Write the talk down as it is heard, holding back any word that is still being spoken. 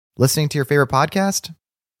Listening to your favorite podcast?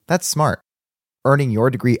 That's smart. Earning your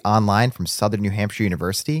degree online from Southern New Hampshire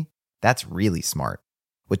University? That's really smart.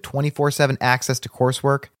 With 24/7 access to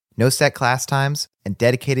coursework, no set class times, and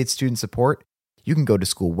dedicated student support, you can go to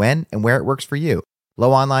school when and where it works for you.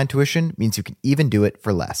 Low online tuition means you can even do it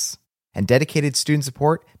for less. And dedicated student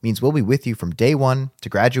support means we'll be with you from day one to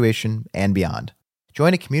graduation and beyond.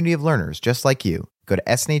 Join a community of learners just like you. Go to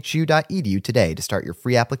snhu.edu today to start your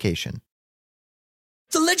free application.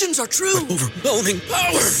 The legends are true. Overwhelming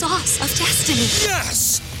power! The sauce of destiny.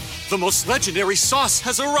 Yes! The most legendary sauce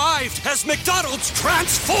has arrived as McDonald's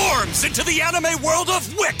transforms into the anime world of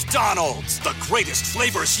WickDonald's. The greatest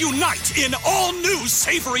flavors unite in all new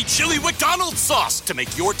savory chili McDonald's sauce to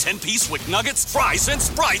make your 10-piece Wick Nuggets, fries, and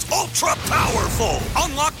Sprite ultra-powerful.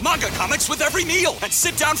 Unlock manga comics with every meal and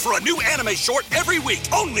sit down for a new anime short every week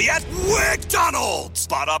only at WickDonald's.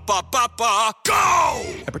 Ba-da-ba-ba-ba, go!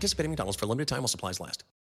 At participating McDonald's for a limited time while supplies last.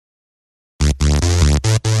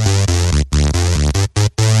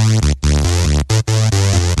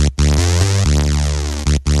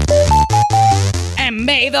 And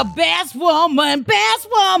may the best woman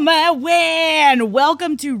win.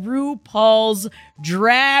 Welcome to RuPaul's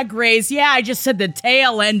Drag Race. Yeah, I just said the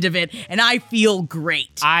tail end of it, and I feel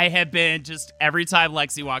great. I have been just, every time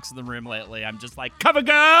Lexi walks in the room lately, I'm just like, cover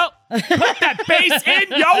girl, put that bass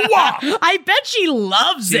in your walk. I bet she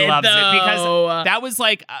loves it, loves though. it because that was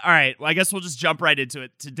like, all right, well, I guess we'll just jump right into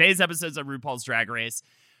it. Today's episodes of RuPaul's Drag Race.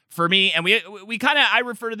 For me, and we kind of, I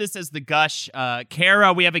refer to this as the gush.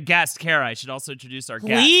 Kara, we have a guest. Kara, I should also introduce our guest.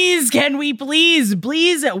 Please, can we please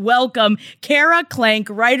welcome Kara Clank,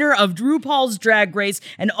 writer of RuPaul's Drag Race,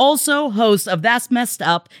 and also host of That's Messed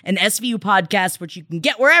Up, an SVU podcast, which you can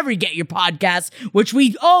get wherever you get your podcasts, which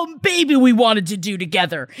we wanted to do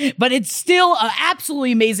together. But it's still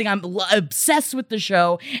absolutely amazing. I'm obsessed with the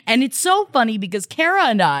show. And it's so funny because Kara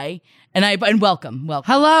and welcome.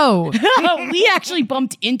 Hello. We actually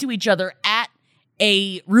bumped into each other at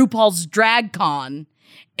a RuPaul's Drag Con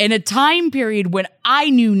in a time period when I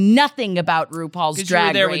knew nothing about RuPaul's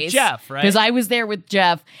Drag Race. You were there with Jeff, right? Because I was there with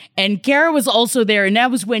Jeff, and Kara was also there, and that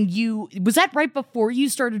was when was that right before you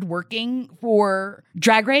started working for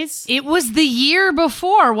Drag Race? It was the year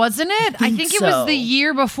before, wasn't it? I think it was the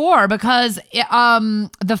year before because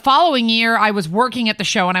the following year I was working at the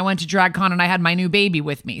show and I went to DragCon and I had my new baby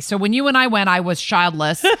with me. So when you and I went, I was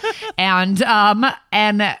childless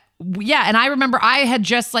yeah, and I remember I had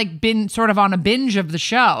just like been sort of on a binge of the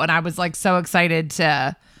show and I was like so excited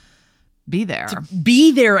to be there. To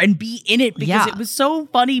be there and be in it because it was so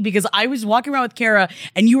funny because I was walking around with Kara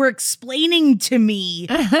and you were explaining to me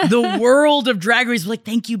the world of Drag Race. Like,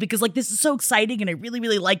 thank you, because like this is so exciting and I really,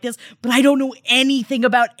 really like this, but I don't know anything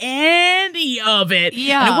about any of it.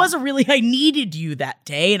 Yeah. And it wasn't really, I needed you that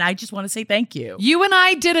day and I just want to say thank you. You and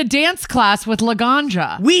I did a dance class with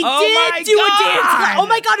Laganja. We did do a dance class. Oh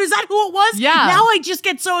my God, is that who it was? Yeah. Now I just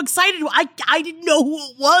get so excited. I didn't know who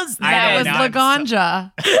it was. That was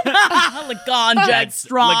Laganja. Laganja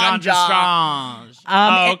Strange.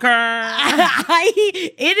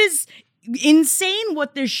 It is insane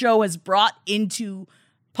what this show has brought into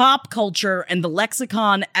pop culture and the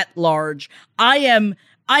lexicon at large. I am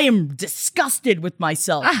disgusted with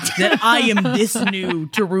myself that I am this new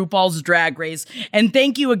to RuPaul's Drag Race. And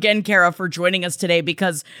thank you again, Kara, for joining us today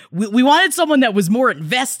because we wanted someone that was more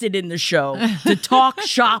invested in the show to talk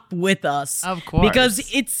shop with us. Of course. Because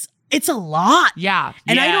it's a lot. Yeah.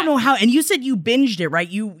 And I don't know how, and you said you binged it, right?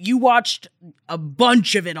 You watched a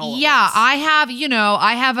bunch of it all. Yeah, I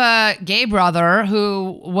have a gay brother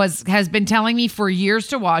who has been telling me for years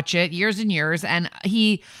to watch it, years and years, and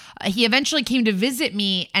he eventually came to visit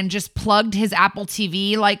me and just plugged his Apple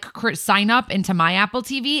TV sign up into my Apple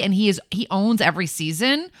TV, and he owns every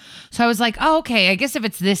season. So I was like, oh, okay, I guess if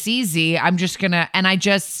it's this easy, I'm just gonna, and I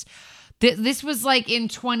just. This was like in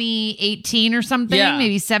 2018 or something,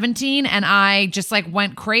 maybe 17. And I just like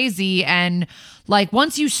went crazy. And like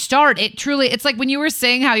once you start, it's like when you were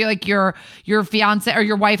saying how you like your fiance or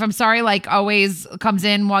your wife, I'm sorry, like always comes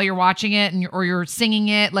in while you're watching it or you're singing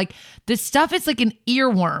it. Like this stuff is like an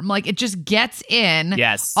earworm. Like it just gets in.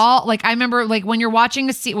 Yes. All like I remember like when you're watching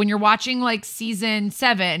like season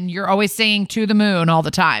 7, you're always singing To the Moon all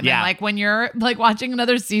the time. Yeah. And like when you're like watching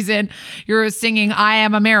another season, you're singing I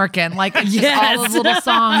Am American. Like it's just all those little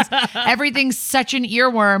songs. Everything's such an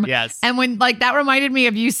earworm. Yes. And when like that reminded me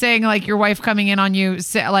of you saying like your wife coming in on you,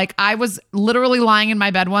 like I was literally lying in my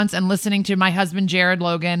bed once and listening to my husband Jared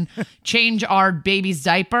Logan change our baby's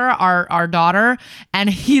diaper, our daughter, and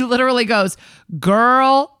he literally goes,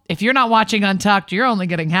 "Girl, if you're not watching Untucked, you're only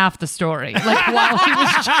getting half the story." Like while he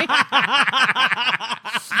was changing.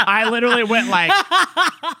 I literally went like,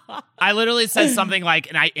 I literally said something like,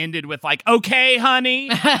 and I ended with like, okay, honey.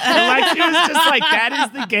 And like, she was just like, that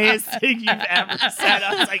is the gayest thing you've ever said.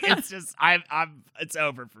 I was like, it's just, it's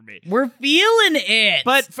over for me. We're feeling it.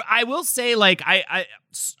 But I will say, like,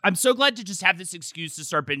 I'm so glad to just have this excuse to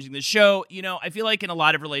start binging the show. You know, I feel like in a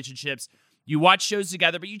lot of relationships, you watch shows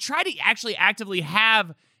together, but you try to actually actively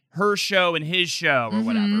have her show and his show or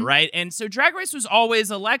whatever, right? And so Drag Race was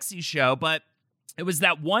always a Lexi show, but it was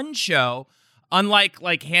that one show, unlike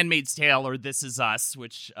like Handmaid's Tale or This Is Us,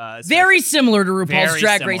 which very similar to RuPaul's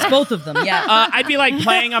Drag Race, both of them. Yeah, I'd be like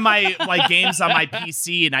playing on my like games on my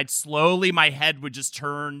PC, and my head would just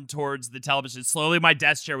turn towards the television. Slowly, my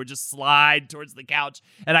desk chair would just slide towards the couch,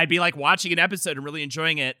 and I'd be like watching an episode and really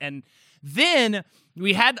enjoying it. And then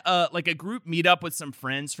we had like a group meet up with some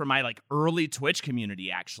friends from my like early Twitch community,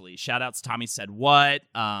 actually. Shout outs Tommy Said What,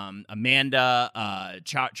 Amanda,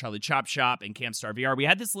 Charlie Chop Shop, and Camstar VR. We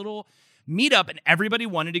had this little meetup, and everybody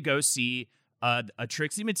wanted to go see a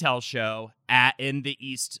Trixie Mattel show in the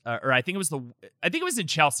East, or I think it was in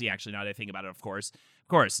Chelsea, actually, now that I think about it, of course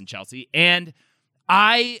in Chelsea. And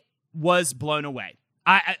I was blown away.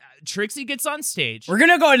 Trixie gets on stage. We're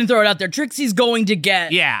going to go ahead and throw it out there. Trixie's going to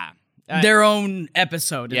get their own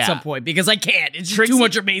episode at some point, because I can't. It's just too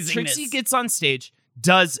much amazingness. Trixie gets on stage,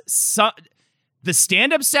 the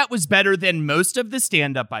stand-up set was better than most of the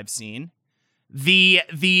stand-up I've seen. The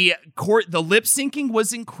lip syncing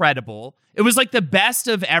was incredible. It was like the best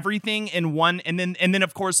of everything in one, and then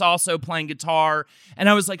of course also playing guitar. And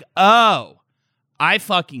I was like, oh, I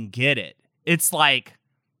fucking get it. It's like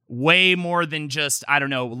way more than just, I don't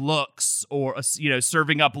know, looks or, you know,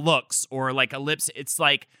 serving up looks or like a lips. It's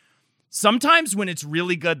like sometimes when it's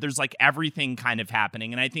really good, there's like everything kind of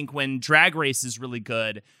happening. And I think when Drag Race is really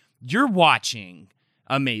good, you're watching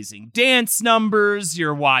amazing dance numbers,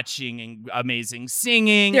 you're watching amazing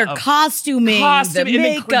singing, their costuming, the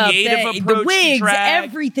makeup, the creative approach, the wigs, to drag.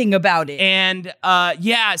 everything about it. And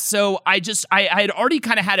so I had already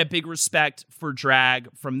kind of had a big respect for drag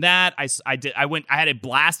from that. I had a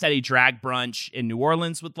blast at a drag brunch in New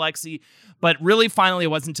Orleans with Lexi, but really finally it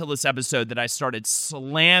wasn't until this episode that I started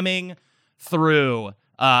slamming through.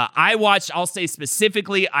 I'll say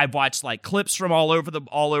specifically, I've watched like clips from all over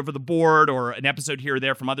the board or an episode here or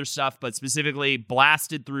there from other stuff, but specifically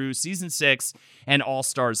blasted through season 6 and All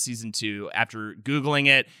Stars season 2 after Googling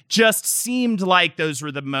it. Just seemed like those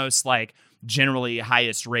were the most like generally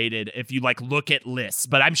highest rated if you like look at lists,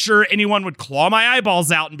 but I'm sure anyone would claw my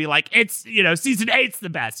eyeballs out and be like, it's, you know, season 8's the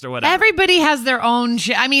best or whatever. Everybody has their own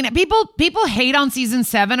shit. I mean, people hate on season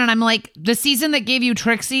 7, and I'm like, the season that gave you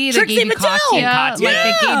Trixie that gave you Katya, like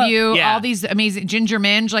that gave you all these amazing Ginger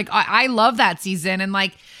Minge, like I love that season. And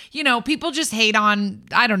like, you know, people just hate on,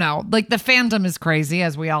 I don't know, like the fandom is crazy,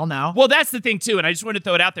 as we all know. Well, that's the thing too, and I just want to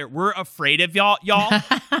throw it out there. We're afraid of y'all.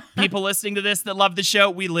 People listening to this that love the show,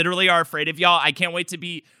 we literally are afraid of y'all. I can't wait to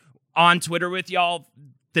be on Twitter with y'all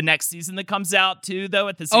the next season that comes out too, though,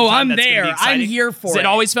 at the same time. I'm there. I'm here for it. It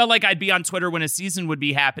always felt like I'd be on Twitter when a season would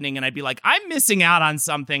be happening, and I'd be like, I'm missing out on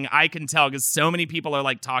something. I can tell because so many people are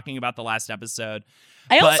like talking about the last episode.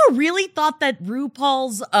 I also really thought that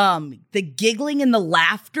RuPaul's the giggling and the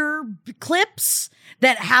laughter clips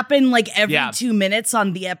that happen like every 2 minutes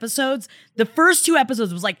on the episodes. The first 2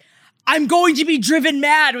 episodes was like, I'm going to be driven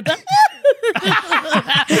mad with the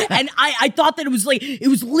and I thought that it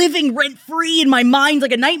was living rent free in my mind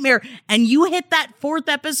like a nightmare. And you hit that 4th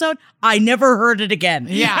episode, I never heard it again.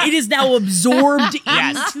 Yeah, it is now absorbed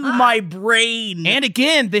into my brain. And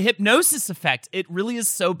again, the hypnosis effect, it really is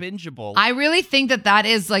so bingeable. I really think that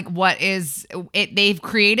is like what is it. They've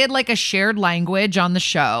created like a shared language on the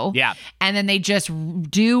show. Yeah, and then they just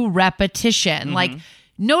do repetition. Mm-hmm. Like,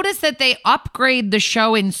 notice that they upgrade the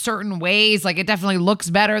show in certain ways. Like, it definitely looks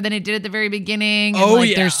better than it did at the very beginning.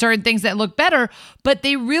 And there's certain things that look better, but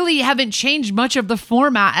they really haven't changed much of the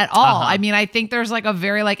format at all. I mean, I think there's like a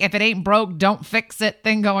very like, if it ain't broke, don't fix it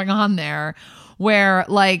thing going on there where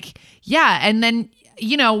like, and then,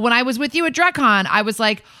 you know, when I was with you at DragCon, I was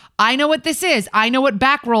like, I know what this is. I know what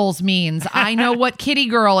back rolls means. I know what Kitty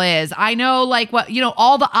Girl is. I know like what, you know,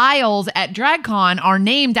 all the aisles at DragCon are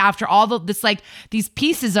named after all this like these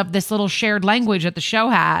pieces of this little shared language that the show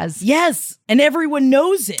has. Yes. And everyone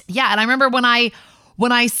knows it. Yeah. And I remember when I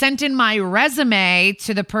when I sent in my resume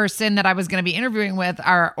to the person that I was going to be interviewing with,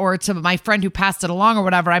 or to my friend who passed it along or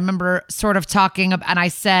whatever, I remember sort of talking and I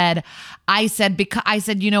said,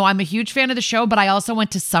 you know, I'm a huge fan of the show, but I also went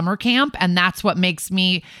to summer camp, and that's what makes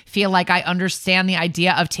me feel like I understand the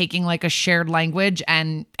idea of taking like a shared language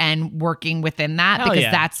and working within that,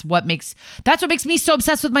 because that's what makes me so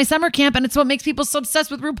obsessed with my summer camp, and it's what makes people so obsessed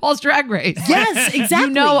with RuPaul's Drag Race. Yes, exactly.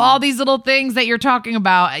 You know, all these little things that you're talking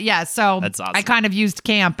about. Yeah, so that's awesome. I kind of used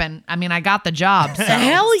camp, and I mean, I got the job. So.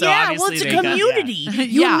 Hell So yeah. Well, obviously it's a they got- community.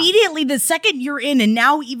 You Yeah. immediately, the second you're in, and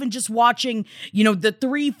now even just watching, you know, the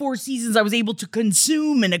 3-4 seasons I was able to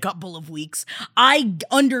consume in a couple of weeks, I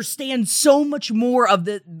understand so much more of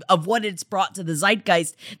what it's brought to the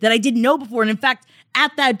zeitgeist that I didn't know before. And in fact,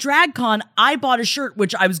 at that drag con, I bought a shirt,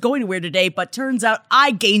 which I was going to wear today, but turns out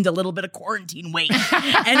I gained a little bit of quarantine weight.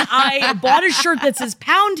 And I bought a shirt that says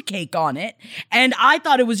pound cake on it. And I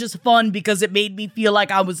thought it was just fun because it made me feel like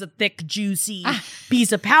I was a thick, juicy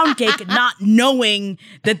piece of pound cake, not knowing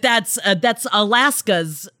that that's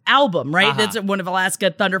Alaska's album, right? That's one of Alaska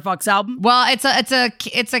Thunderfuck's album. Well,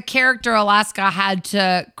 it's a character Alaska had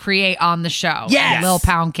to create on the show. Yes. Lil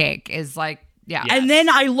Pound Cake is like, yeah. And then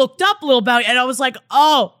I looked up a little about it, and I was like,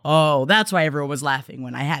 oh, that's why everyone was laughing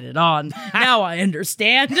when I had it on. Now I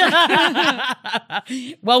understand.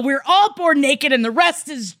 Well, we're all born naked and the rest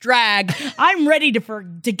is drag. I'm ready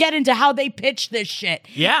to get into how they pitch this shit.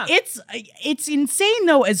 Yeah. It's insane,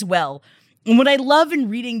 though, as well. And what I love in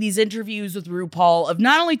reading these interviews with RuPaul of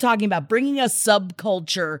not only talking about bringing a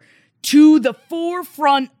subculture to the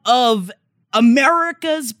forefront of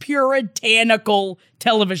America's puritanical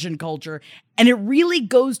television culture. And it really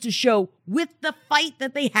goes to show with the fight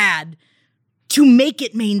that they had to make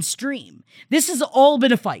it mainstream. This has all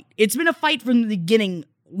been a fight. It's been a fight from the beginning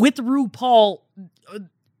with RuPaul.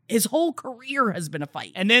 His whole career has been a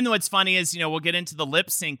fight. And then what's funny is, you know, we'll get into the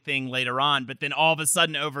lip sync thing later on, but then all of a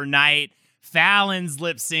sudden overnight, Fallon's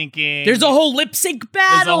lip syncing. There's a whole lip sync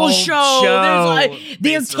battle whole show. They're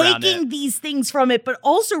based around taking it. these things from it, but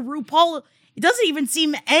also RuPaul, it doesn't even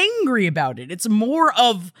seem angry about it. It's more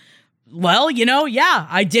of, well, you know, yeah,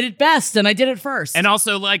 I did it best and I did it first. And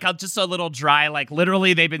also, like, just a little dry, like,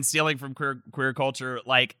 literally they've been stealing from queer culture,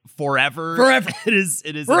 like, forever. It is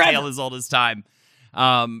Forever. a tale as old as time,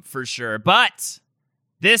 for sure. But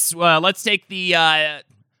this, let's take the,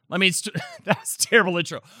 that's a terrible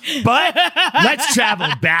intro. But let's travel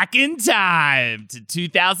back in time to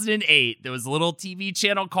 2008. There was a little TV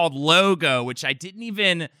channel called Logo, which I didn't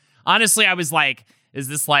even, honestly, I was like, this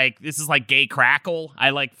is like gay Crackle?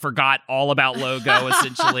 I like forgot all about Logo,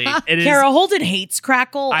 essentially. It is. Kara Holden hates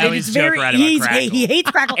Crackle. I always joke around about Crackle. He hates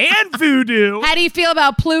Crackle. And Voodoo. How do you feel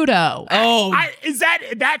about Pluto? Oh,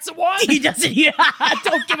 That's the one? he doesn't. Yeah,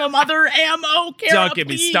 don't give him other ammo, Kara. Don't get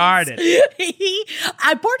me please. started.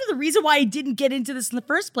 Part of the reason why I didn't get into this in the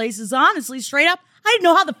first place is honestly, straight up, I didn't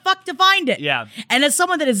know how the fuck to find it. Yeah. And as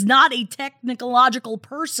someone that is not a technological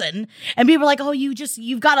person, and people are like, oh,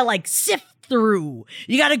 you've got to like sift through.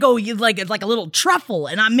 You got to go, it's like a little truffle.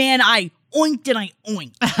 And I oinked and I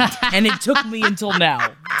oinked. And it took me until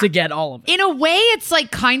now to get all of it. In a way, it's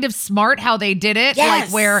like kind of smart how they did it.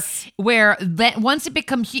 Yes. Like where once it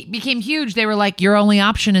became huge, they were like, your only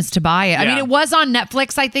option is to buy it. I mean, Yeah. it was on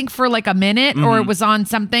Netflix, I think, for like a minute, or it was on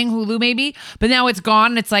something, Hulu maybe. But now it's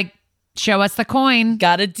gone. And it's like, show us the coin.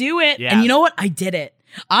 Gotta do it. Yeah. And you know what? I did it.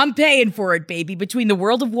 I'm paying for it, baby. Between the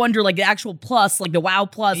World of Wonder, like the actual plus, like the WoW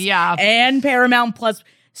plus, Yeah. and Paramount Plus.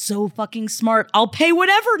 So fucking smart. I'll pay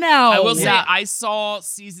whatever now. I will say, Yeah. I saw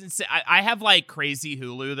season 6. I have like crazy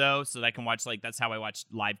Hulu though, so that I can watch, like, that's how I watch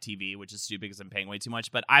live TV, which is stupid because I'm paying way too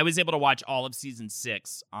much. But I was able to watch all of season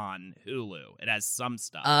 6 on Hulu. It has some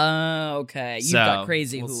stuff. Okay. You've So, got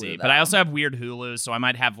crazy we'll Hulu, see. though. But I also have weird Hulu, so I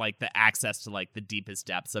might have like the access to like the deepest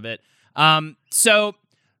depths of it. So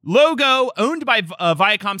Logo, owned by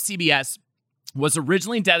Viacom CBS, was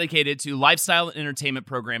originally dedicated to lifestyle and entertainment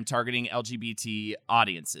program targeting LGBT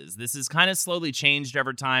audiences. This has kind of slowly changed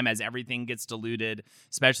over time as everything gets diluted,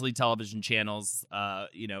 especially television channels,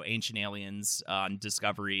 Ancient Aliens on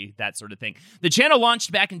Discovery, that sort of thing. The channel,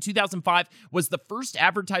 launched back in 2005, was the first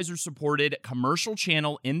advertiser-supported commercial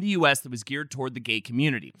channel in the U.S. that was geared toward the gay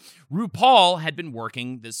community. RuPaul had been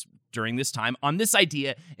working this during this time on this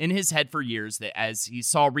idea in his head for years that as he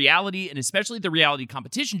saw reality and especially the reality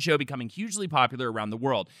competition show becoming hugely popular around the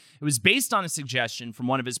world. It was based on a suggestion from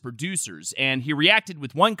one of his producers, and he reacted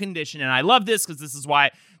with one condition, and I love this because this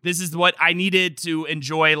is what I needed to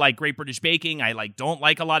enjoy, like Great British Baking. I don't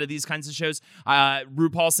like a lot of these kinds of shows.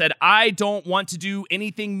 RuPaul said, I don't want to do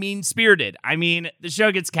anything mean-spirited. I mean, the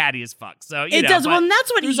show gets catty as fuck. So it does. Well, and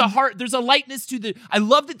that's what there's a lightness to the. I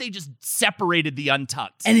love that they just separated the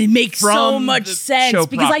untucked, and it makes so much sense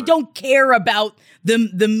because I don't care about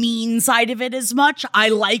the mean side of it as much. I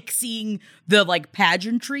like seeing the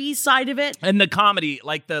pageantry side of it and the comedy,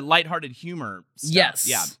 like the lighthearted humor stuff. Yes,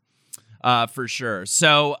 yeah. For sure.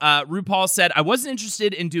 So RuPaul said, I wasn't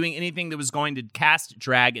interested in doing anything that was going to cast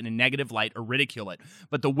drag in a negative light or ridicule it,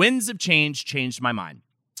 but the winds of change changed my mind.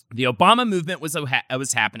 The Obama movement was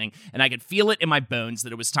happening, and I could feel it in my bones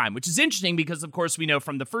that it was time, which is interesting because, of course, we know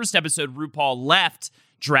from the first episode, RuPaul left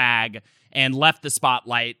drag and left the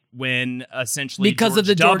spotlight when essentially because of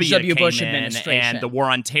the George W. Bush administration and the war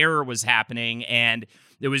on terror was happening, and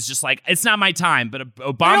it was just like, it's not my time. But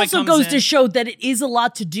Obama it also goes to show that it is a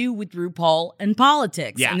lot to do with RuPaul and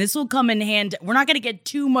politics. Yeah. And this will come in hand. We're not going to get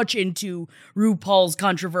too much into RuPaul's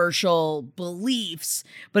controversial beliefs,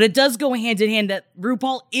 but it does go hand in hand that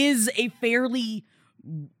RuPaul is a fairly,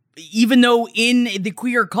 even though in the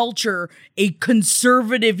queer culture, a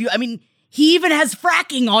conservative view. I mean, he even has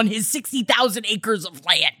fracking on his 60,000 acres of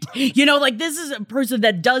land. This is a person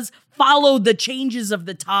that does follow the changes of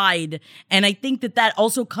the tide. And I think that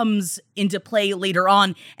also comes into play later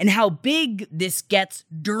on and how big this gets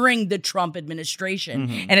during the Trump administration.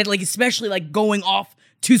 Mm-hmm. And it especially going off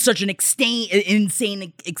to such an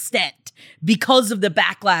insane extent because of the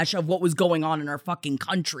backlash of what was going on in our fucking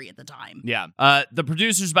country at the time. Yeah. The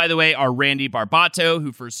producers, by the way, are Randy Barbato,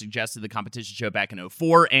 who first suggested the competition show back in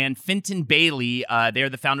 2004, and Fenton Bailey. They are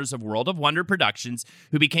the founders of World of Wonder Productions,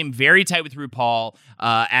 who became very tight with RuPaul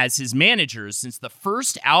as his managers since the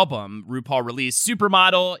first album RuPaul released,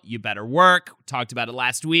 Supermodel, You Better Work. We talked about it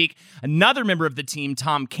last week. Another member of the team,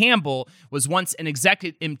 Tom Campbell, was once an exec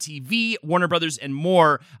at MTV, Warner Brothers, and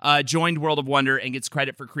more, joined World of Wonder and gets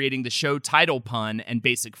credit for creating the show title pun and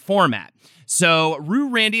basic format. So Ru,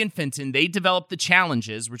 Randy, and Fenton, they developed the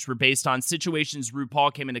challenges, which were based on situations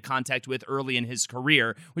RuPaul came into contact with early in his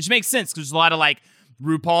career, which makes sense because there's a lot of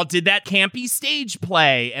RuPaul did that campy stage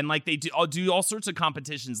play, and they do all sorts of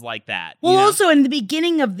competitions like that. Well, also in the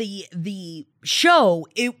beginning of the show,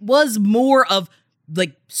 it was more of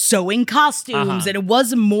sewing costumes, and it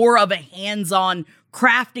was more of a hands-on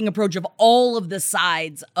crafting approach of all of the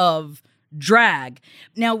sides of drag.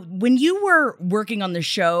 Now, when you were working on the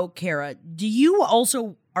show, Kara, do you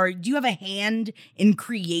have a hand in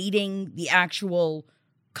creating the actual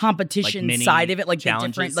competition side of it, the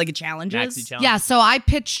different challenges? Yeah, so I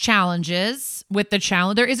pitch challenges with the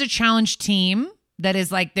challenge. There is a challenge team that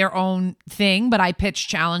is their own thing, but I pitch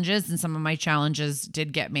challenges, and some of my challenges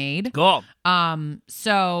did get made. Cool.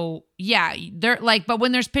 So yeah, they're but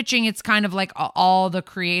when there's pitching, it's kind of all the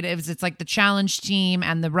creatives. It's the challenge team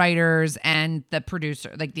and the writers and the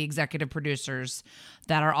producer, the executive producers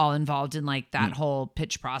that are all involved in that whole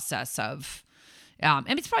pitch process of,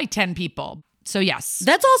 and it's probably 10 people. So yes.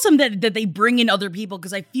 That's awesome that they bring in other people,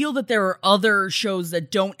 because I feel that there are other shows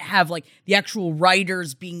that don't have the actual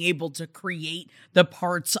writers being able to create the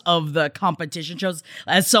parts of the competition shows.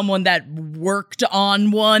 As someone that worked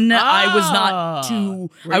on one, I was not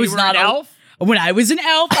too... I was not an elf? When I was an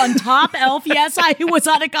elf on Top Elf, yes, I was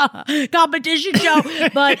on a competition show,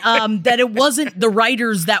 but that it wasn't the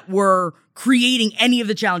writers that were creating any of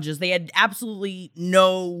the challenges. They had absolutely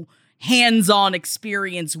no hands-on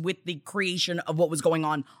experience with the creation of what was going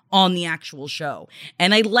on the actual show.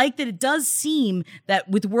 And I like that it does seem that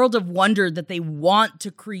with World of Wonder that they want to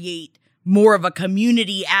create more of a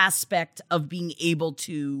community aspect of being able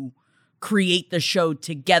to create the show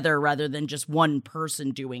together rather than just one person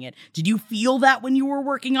doing it. Did you feel that when you were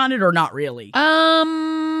working on it or not really?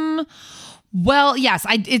 Well, yes,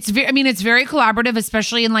 it's very collaborative,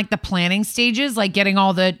 especially in the planning stages, getting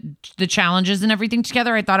all the challenges and everything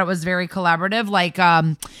together. I thought it was very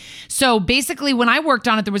collaborative. So basically when I worked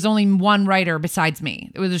on it, there was only one writer besides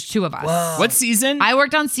me. There's two of us. Whoa. What season? I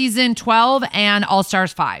worked on season 12 and All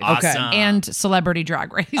Stars 5. Awesome. And Celebrity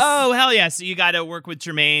Drag Race. Oh, hell yeah. So you got to work with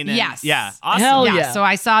Jermaine. Yes. Yeah. Awesome. Hell yeah. yeah. So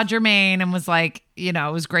I saw Jermaine and was it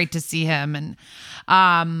was great to see him.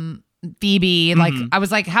 And, Phoebe, I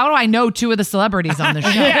was how do I know two of the celebrities on the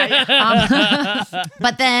show?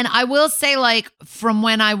 But then I will say, from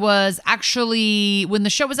when I was when the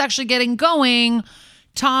show was actually getting going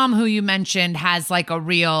Tom, who you mentioned, has like a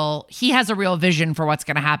real vision for what's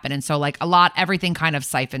going to happen. And so everything kind of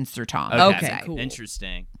siphons through Tom. Okay, cool.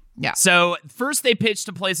 Interesting. Yeah. So first they pitched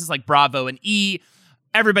to places like Bravo and E.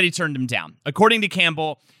 Everybody turned them down. According to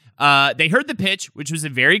Campbell, they heard the pitch, which was a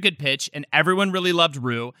very good pitch, and everyone really loved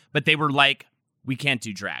Ru, but they were like, we can't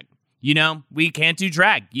do drag. We can't do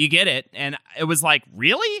drag. You get it. And it was like,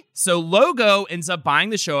 really? So Logo ends up buying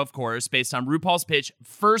the show, of course, based on RuPaul's pitch.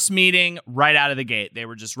 First meeting right out of the gate. They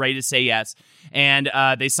were just ready to say yes. And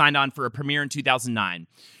they signed on for a premiere in 2009.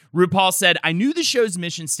 RuPaul said, I knew the show's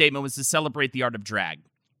mission statement was to celebrate the art of drag.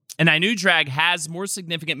 And I knew drag has more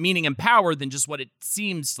significant meaning and power than just what it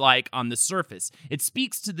seems like on the surface. It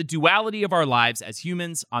speaks to the duality of our lives as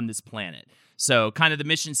humans on this planet. So kind of the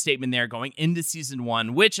mission statement there going into season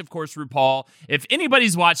 1, which, of course, RuPaul, if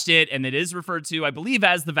anybody's watched it, and it is referred to, I believe,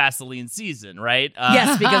 as the Vaseline season, right?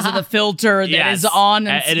 Yes, because of the filter that is on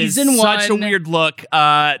in season 1. It is such a weird look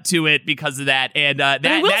to it because of that. And that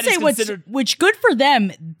is considered... which good for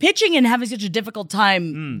them, pitching and having such a difficult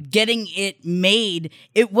time getting it made,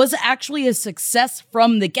 it was actually a success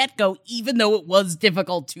from the get-go, even though it was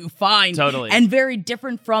difficult to find. Totally. And very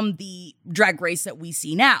different from the Drag Race that we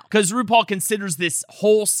see now. Because RuPaul considers this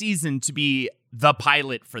whole season to be the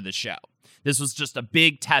pilot for the show. This was just a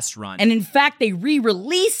big test run. And in fact, they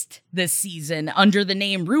re-released this season under the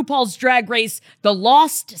name RuPaul's Drag Race, The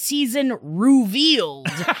Lost Season Revealed.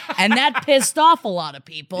 And that pissed off a lot of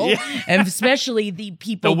people, and especially the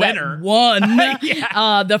people that won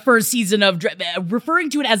the first season of referring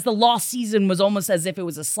to it as the lost season was almost as if it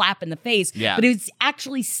was a slap in the face. Yeah. But it's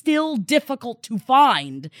actually still difficult to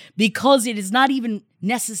find because it is not even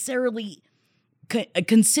necessarily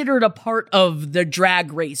considered a part of the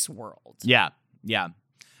Drag Race world. Yeah.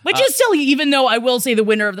 Which is silly, even though I will say the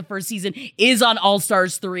winner of the first season is on All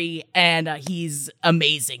Stars 3, and he's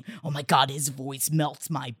amazing. Oh my God, his voice melts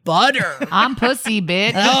my butter. I'm pussy,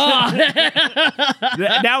 bitch.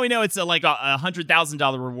 Now we know it's like a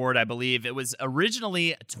 $100,000 reward, I believe. It was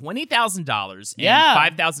originally $20,000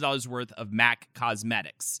 and $5,000 worth of MAC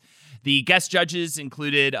Cosmetics. The guest judges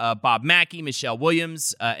included Bob Mackie, Michelle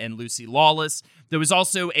Williams, and Lucy Lawless. There was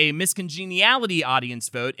also a miscongeniality audience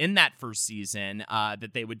vote in that first season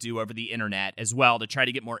that they would do over the internet as well to try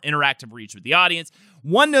to get more interactive reach with the audience.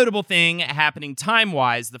 One notable thing happening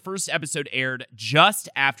time-wise, the first episode aired just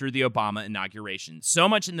after the Obama inauguration. So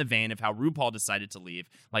much in the vein of how RuPaul decided to leave,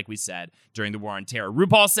 like we said, during the War on Terror.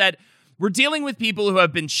 RuPaul said, we're dealing with people who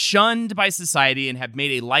have been shunned by society and have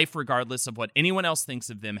made a life regardless of what anyone else thinks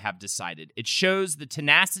of them have decided. It shows the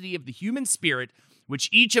tenacity of the human spirit, which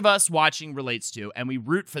each of us watching relates to, and we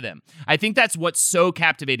root for them. I think that's what's so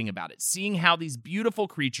captivating about it, seeing how these beautiful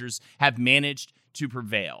creatures have managed to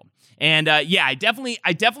prevail. And I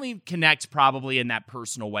definitely connect probably in that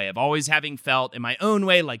personal way of always having felt in my own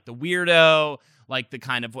way like the weirdo, like the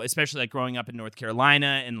kind of, especially like growing up in North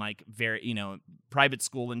Carolina and like very, private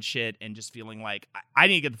school and shit, and just feeling like I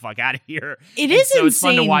need to get the fuck out of here. It is so insane. It's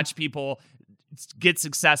fun to watch people get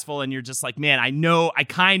successful, and you're just like, man, I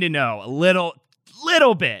kind of know a little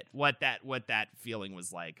bit what that feeling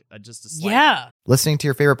was like. Just a slight. Yeah. Listening to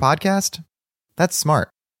your favorite podcast? That's smart.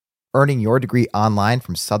 Earning your degree online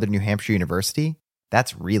from Southern New Hampshire University?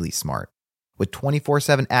 That's really smart. With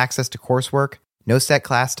 24/7 access to coursework, no set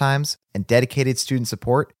class times, and dedicated student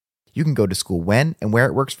support, you can go to school when and where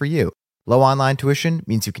it works for you. Low online tuition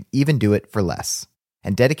means you can even do it for less.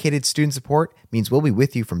 And dedicated student support means we'll be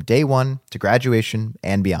with you from day one to graduation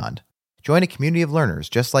and beyond. Join a community of learners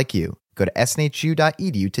just like you. Go to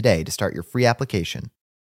snhu.edu today to start your free application.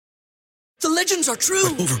 The legends are true.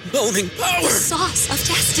 Overwhelming power! The sauce of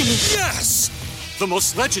destiny. Yes! The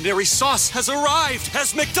most legendary sauce has arrived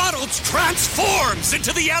as McDonald's transforms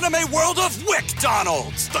into the anime world of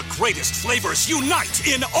WickDonald's. The greatest flavors unite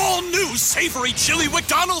in all new savory chili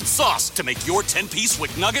McDonald's sauce to make your 10-piece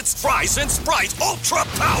Wick Nuggets, fries, and Sprite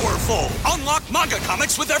ultra-powerful. Unlock manga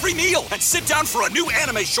comics with every meal and sit down for a new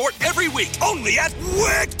anime short every week only at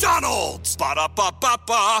WickDonald's.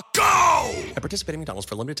 Ba-da-ba-ba-ba, go! At participating McDonald's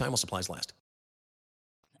for a limited time while supplies last.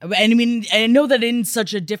 And I mean, I know that in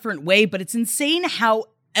such a different way, but it's insane how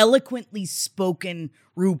eloquently spoken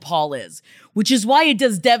RuPaul is, which is why it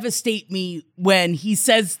does devastate me when he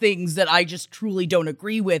says things that I just truly don't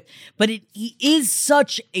agree with. But he is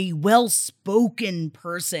such a well-spoken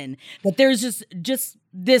person that there's just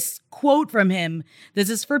this quote from him. This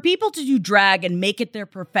is for people to do drag and make it their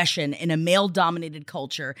profession in a male-dominated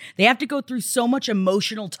culture. They have to go through so much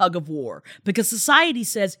emotional tug of war because society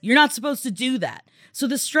says you're not supposed to do that. So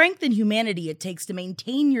the strength and humanity it takes to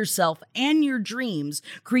maintain yourself and your dreams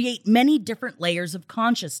create many different layers of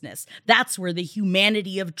consciousness. That's where the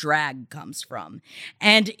humanity of drag comes from.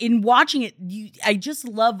 And in watching it, I just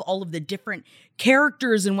love all of the different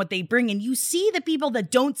characters and what they bring. And you see the people that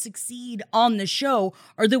don't succeed on the show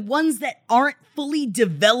are the ones that aren't fully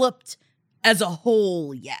developed as a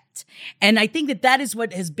whole yet. And I think that is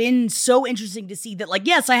what has been so interesting to see, that like,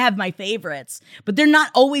 yes, I have my favorites, but they're not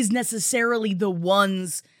always necessarily the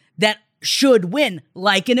ones that should win,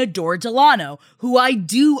 like an Adore Delano, who I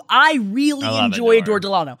really enjoy Adore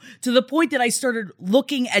Delano, to the point that I started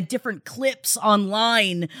looking at different clips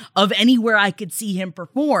online of anywhere I could see him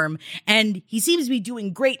perform. And he seems to be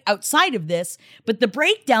doing great outside of this, but the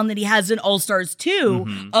breakdown that he has in All Stars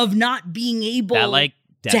 2 of not being able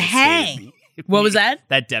to hang. What was that?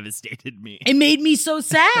 That devastated me. It made me so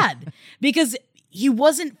sad because he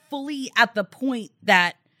wasn't fully at the point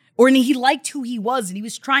that, or he liked who he was and he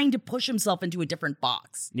was trying to push himself into a different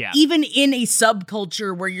box. Yeah. Even in a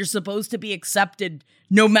subculture where you're supposed to be accepted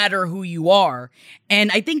no matter who you are.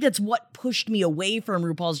 And I think that's what pushed me away from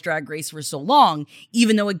RuPaul's Drag Race for so long,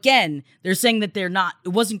 even though, again, they're saying that it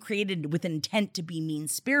wasn't created with intent to be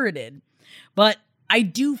mean-spirited. But I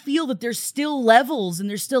do feel that there's still levels and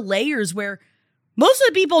there's still layers where most of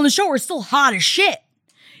the people on the show are still hot as shit.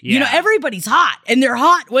 Yeah. You know, everybody's hot, and they're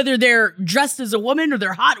hot whether they're dressed as a woman or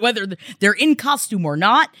they're hot whether they're in costume or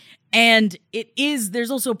not. And there's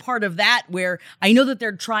also part of that where I know that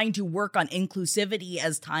they're trying to work on inclusivity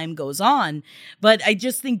as time goes on, but I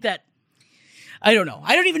just think that, I don't know.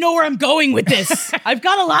 I don't even know where I'm going with this. I've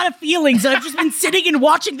got a lot of feelings. I've just been sitting and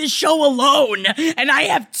watching this show alone, and I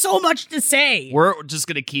have so much to say. We're just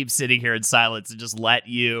going to keep sitting here in silence and just let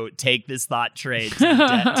you take this thought train.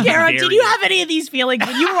 Kara, did you have any of these feelings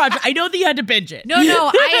when you were watching? I know that you had to binge it. No,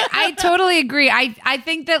 I totally agree. I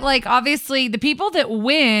think that, like, obviously the people that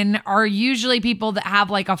win are usually people that have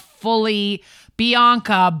like a fully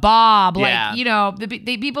Bianca, Bob, like, you know, the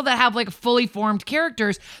people that have like fully formed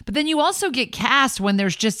characters. But then you also get cast when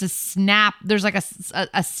there's just a snap. There's like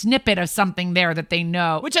a snippet of something there that they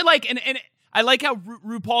know. Which I like. And I like how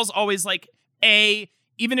RuPaul's always like,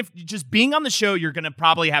 even if just being on the show, you're going to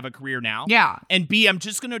probably have a career now. Yeah. And B, I'm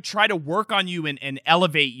just going to try to work on you and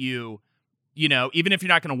elevate you, you know, even if you're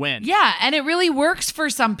not going to win. Yeah, and it really works for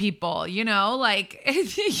some people, you know, like,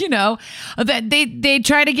 you know, that they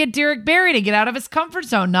try to get Derek Barry to get out of his comfort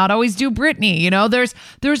zone, not always do Britney. You know, there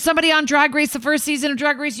was somebody on Drag Race, the first season of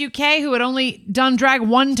Drag Race UK, who had only done drag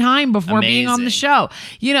one time before being on the show.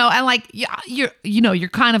 You know, and like, you're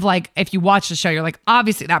kind of like, if you watch the show, you're like,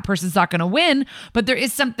 obviously that person's not going to win, but there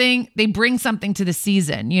is something, they bring something to the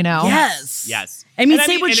season, you know? Yes. I mean,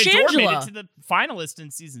 same with Adore made Shangela. it to the finalist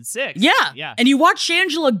in season 6. Yeah. And you watch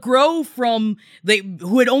Shangela grow from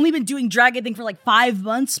who had only been doing drag, I think, for like 5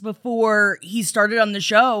 months before he started on the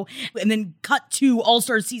show, and then cut to All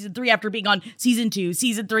Stars season 3 after being on season 2,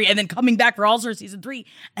 season 3, and then coming back for All Stars season 3.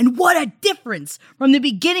 And what a difference from the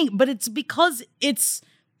beginning. But it's because it's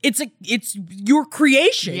your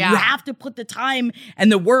creation. Yeah. You have to put the time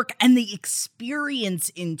and the work and the experience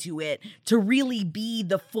into it to really be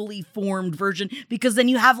the fully formed version, because then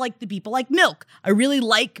you have like the people like Milk. I really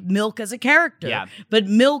like Milk as a character, but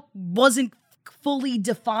Milk wasn't fully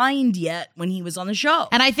defined yet when he was on the show.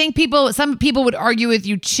 And I think some people would argue with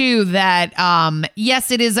you too that yes,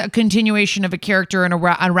 it is a continuation of a character and a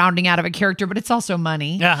rounding out of a character, but it's also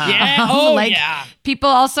money. Yeah. People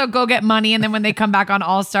also go get money, and then when they come back on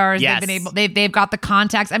All Stars, they've got the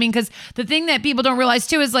contacts. I mean, because the thing that people don't realize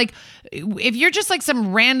too is like, if you're just like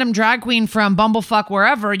some random drag queen from Bumblefuck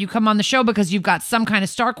wherever, you come on the show because you've got some kind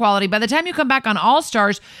of star quality. By the time you come back on All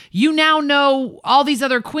Stars, you now know all these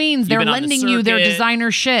other queens. They're lending you their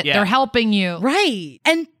designer shit. They're helping you. Right.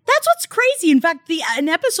 And that's what's crazy. In fact, an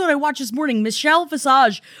episode I watched this morning, Michelle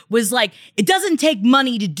Visage was like, it doesn't take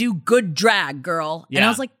money to do good drag, girl. And I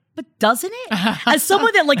was like, but doesn't it? As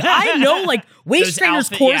someone that, like, I know, like, waist trainers,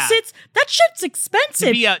 corsets, that shit's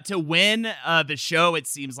expensive. To win the show, it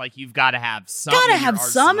seems like you've got to have some. Gotta have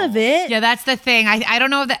some of it. Yeah, that's the thing. I don't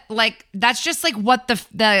know that, like, that's just like what the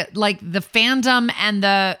fandom and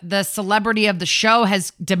the celebrity of the show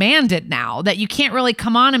has demanded now, that you can't really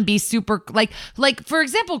come on and be super like for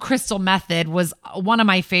example, Crystal Method was one of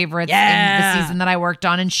my favorites in the season that I worked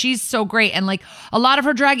on, and she's so great, and like a lot of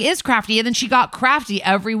her drag is crafty, and then she got crafty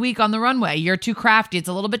every week on the runway. You're too crafty. It's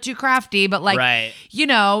a little bit too crafty, but like, Right. you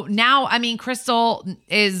know, now, I mean, Crystal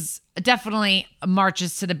is definitely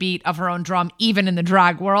marches to the beat of her own drum, even in the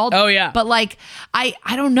drag world. Oh, yeah. But like, I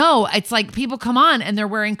don't know. It's like people come on and they're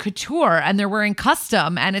wearing couture and they're wearing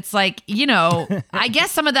custom. And it's like, you know, I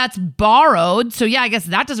guess some of that's borrowed. So yeah, I guess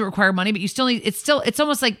that doesn't require money, but you still need, it's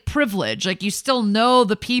almost like privilege. Like you still know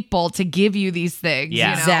the people to give you these things.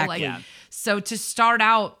 Yeah. You know? Exactly. Like, so to start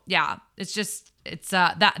out, yeah, it's just,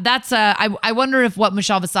 I wonder if what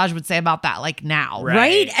Michelle Visage would say about that, like now.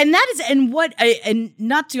 Right. And that is, and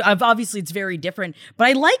not to, obviously it's very different, but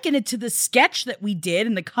I liken it to the sketch that we did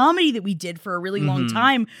and the comedy that we did for a really long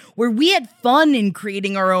time, where we had fun in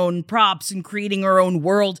creating our own props and creating our own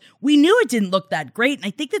world. We knew it didn't look that great. And I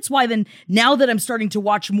think that's why then, now that I'm starting to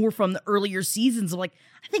watch more from the earlier seasons, I'm like,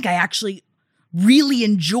 I think I actually really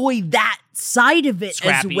enjoy that side of it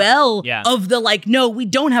Scrappy. as well. Yeah. Of the like, no, we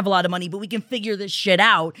don't have a lot of money, but we can figure this shit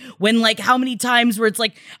out. When like, how many times where it's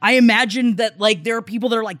like, I imagine that like there are people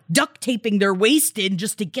that are like duct taping their waist in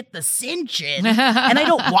just to get the cinch in. And I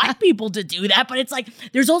don't want people to do that, but it's like,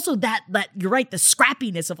 there's also that you're right, the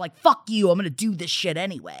scrappiness of like, fuck you, I'm gonna do this shit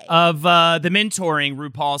anyway. Of the mentoring,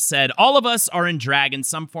 RuPaul said, all of us are in drag in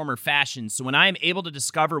some form or fashion. So when I am able to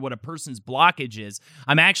discover what a person's blockage is,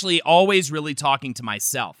 I'm actually always really talking to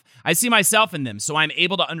myself. I see myself in them, so I'm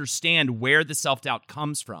able to understand where the self-doubt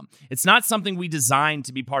comes from. It's not something we designed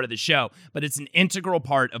to be part of the show, but it's an integral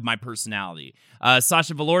part of my personality.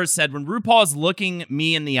 Sasha Velour said, when RuPaul is looking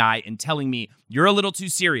me in the eye and telling me, you're a little too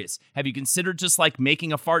serious, have you considered just like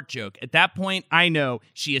making a fart joke? At that point, I know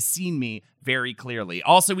she has seen me very clearly.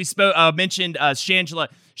 Also, we mentioned Shangela.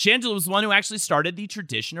 Shangela was the one who actually started the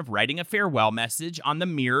tradition of writing a farewell message on the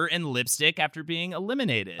mirror and lipstick after being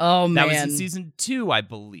eliminated. Oh, That was man. in season 2, I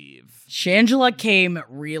believe. Shangela came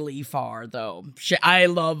really far, though. I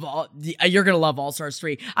love you're gonna love All Stars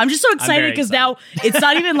 3. I'm just so excited very because now it's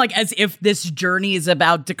not even like as if this journey is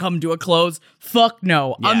about to come to a close. Fuck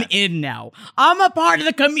no, Yeah. I'm in now. I'm a part of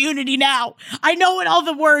the community now. I know what all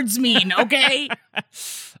the words mean. Okay.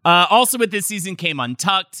 Also with this season came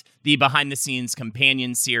Untucked, the behind-the-scenes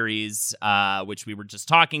companion series, which we were just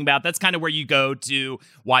talking about. That's kind of where you go to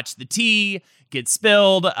watch the tea get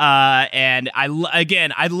spilled. And I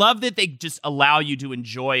love that they just allow you to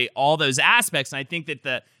enjoy all those aspects. And I think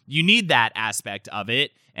that you need that aspect of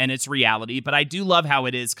it and its reality. But I do love how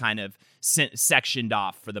it is kind of sectioned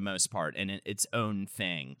off for the most part and its own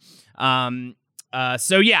thing.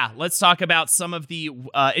 So yeah, let's talk about some of the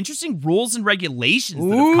interesting rules and regulations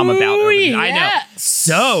that have come about over the I know. yes.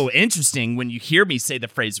 So interesting when you hear me say the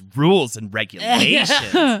phrase rules and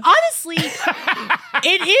regulations. Honestly,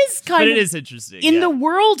 it is kind But of it is interesting. in yeah. the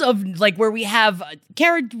world of like where we have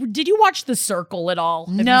Kara. Did you watch The Circle at all?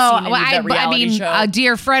 Have you No, seen any of that reality show? a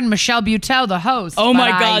dear friend, Michelle Buteau, the host. Oh but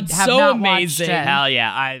my I God, have so not watched amazing. it. Hell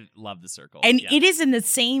yeah, I love The Circle. And yeah. it is in the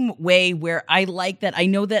same way where I like that. I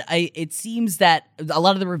know that it seems that a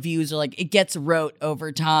lot of the reviews are like, it gets rote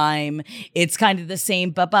over time. It's kind of the same,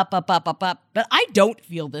 but I don't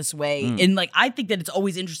feel this way. And like, I think that it's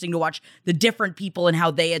always interesting to watch the different people and how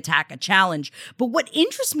they attack a challenge. But what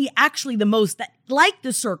interests me actually the most, that like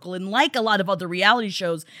The Circle and like a lot of other reality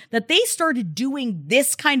shows, that they started doing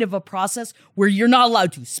this kind of a process where you're not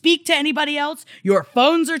allowed to speak to anybody else. Your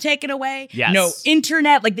phones are taken away. Yes. No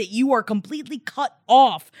internet, like that you are completely cut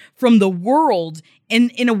off from the world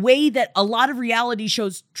in a way that a lot of reality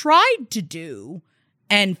shows tried to do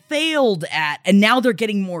and failed at, and now they're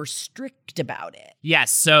getting more strict about it. Yes,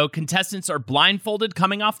 so contestants are blindfolded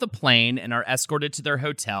coming off the plane and are escorted to their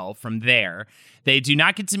hotel. From there, they do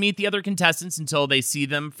not get to meet the other contestants until they see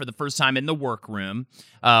them for the first time in the workroom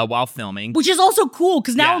while filming. Which is also cool,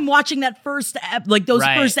 because now Yeah. I'm watching that first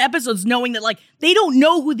episodes knowing that like they don't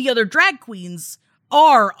know who the other drag queens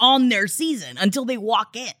are on their season until they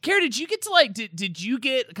walk in. Kara, did you get to did you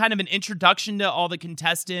get kind of an introduction to all the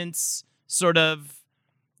contestants sort of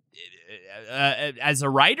as a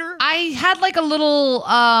writer? I had like a little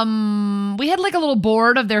we had like a little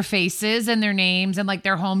board of their faces and their names and like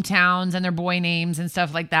their hometowns and their boy names and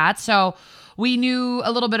stuff like that. So we knew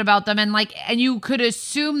a little bit about them, and you could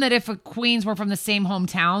assume that if queens were from the same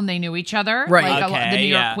hometown, they knew each other. Right. Like Okay, the New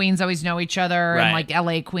York yeah. queens always know each other, Right. and like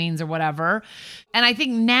LA queens or whatever. And I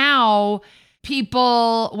think now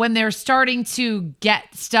people, when they're starting to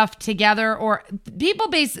get stuff together, or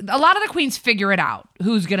a lot of the queens figure it out.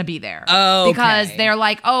 who's going to be there. Oh, because okay. they're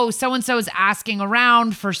like, oh, so-and-so is asking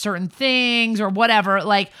around for certain things or whatever,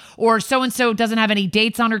 like, or so-and-so doesn't have any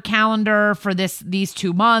dates on her calendar for these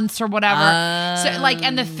 2 months or whatever. So like,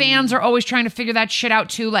 and the fans are always trying to figure that shit out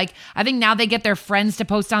too. Like, I think now they get their friends to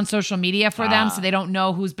post on social media for them, so they don't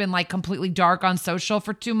know who's been like completely dark on social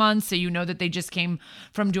for 2 months. So you know that they just came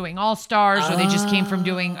from doing All Stars or they just came from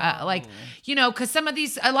doing like, you know, because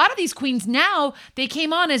a lot of these queens now, they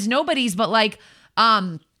came on as nobodies, but like,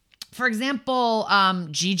 for example,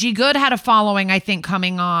 Gigi Good had a following, I think,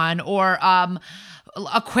 coming on, or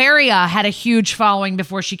Aquaria had a huge following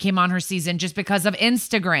before she came on her season just because of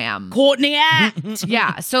Instagram. Courtney Act.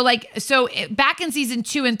 Yeah. So back in season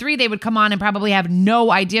 2 and 3, they would come on and probably have no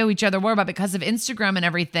idea who each other were, but because of Instagram and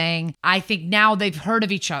everything, I think now they've heard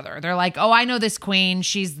of each other. There like, oh, I know this queen.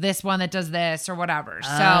 She's this one that does this or whatever.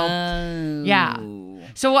 So yeah.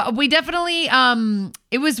 So we definitely,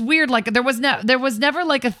 it was weird. Like there was never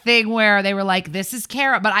like a thing where they were like, this is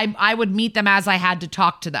Cara, but I would meet them as I had to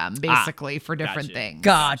talk to them basically for different things.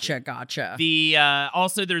 Gotcha. The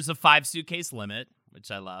also there's a 5 suitcase limit,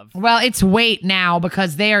 which I love. Well, it's weight now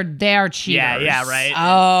because they are cheaters. Yeah, right.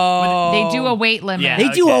 Oh. They do a weight limit. Yeah. They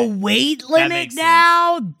do a Okay. weight That limit makes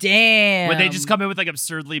now? Damn. When they just come in with like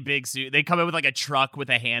absurdly big suit, they come in with like a truck with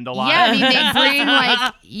a handle on Yeah, I it. mean they bring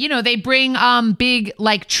like, you know, they bring big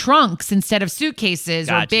like trunks instead of suitcases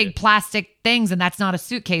or Gotcha. big plastic things, and that's not a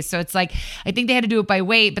suitcase. So it's like, I think they had to do it by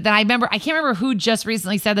weight. But then I can't remember who just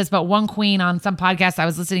recently said this, but one queen on some podcast I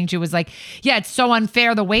was listening to was like, yeah, it's so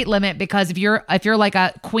unfair, the weight limit, because if you're like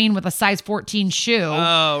a queen with a size 14 shoe,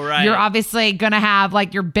 Oh, right. you're obviously gonna have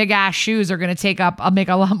like your big ass shoes are gonna make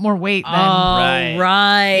a lot more weight than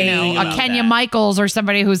Right. you know, About a Kenya that. Michaels or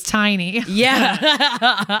somebody who's tiny.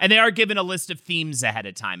 Yeah. And they are given a list of themes ahead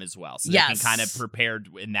of time as well, so they can Yes. kind of prepared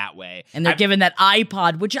in that way. And they're given that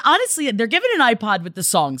iPod, which honestly, they're given an iPod with the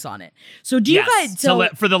songs on it. So do you guys...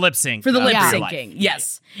 for the lip sync. For the lip for your syncing, life.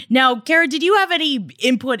 yes. Now, Cara, did you have any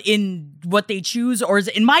input in what they choose? Or is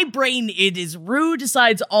it, in my brain, it is Rue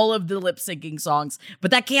decides all of the lip syncing songs,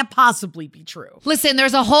 but that can't possibly be true. Listen,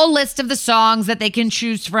 there's a whole list of the songs that they can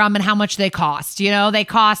choose from and how much they cost. You know, they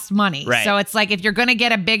cost money. Right. So it's like, if you're going to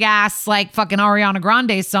get a big ass, like fucking Ariana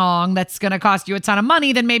Grande song that's going to cost you a ton of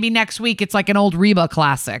money, then maybe next week it's like an old Reba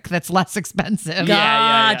classic that's less expensive.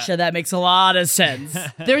 Yeah. Gotcha, that makes a lot of sense.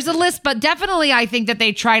 There's a list, but definitely I think that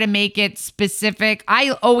they try to make it specific.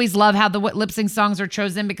 I always love how the lip sync songs are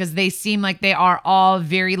chosen because they seem like they are all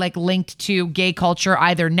very like linked to gay culture,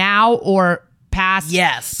 either now or past.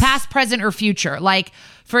 Yes. Past, present, or future. Like,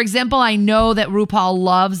 for example, I know that RuPaul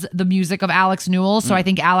loves the music of Alex Newell, so I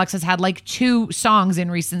think Alex has had like 2 songs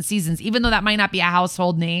in recent seasons, even though that might not be a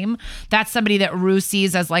household name. That's somebody that Ru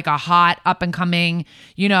sees as like a hot, up and coming,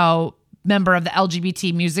 you know, member of the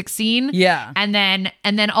LGBT music scene. Yeah. And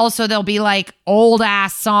then also there'll be like old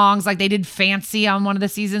ass songs, like they did Fancy on one of the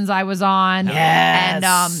seasons I was on. Yes.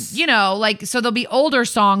 And you know, like, so there'll be older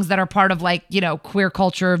songs that are part of like, you know, queer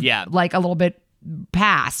culture, Yeah. like a little bit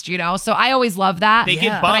past, you know? So I always love that. They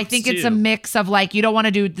get But I bumps, think it's too. a mix of like, you don't want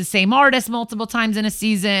to do the same artist multiple times in a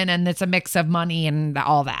season, and it's a mix of money and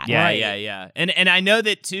all that. Yeah, Right. yeah. And I know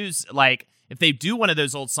that too, like, if they do one of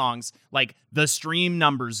those old songs, like the stream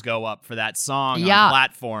numbers go up for that song Yeah. on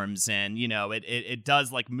platforms, and you know it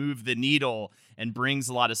does like move the needle and brings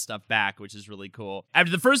a lot of stuff back, which is really cool.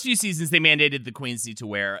 After the first few seasons, they mandated the queens need to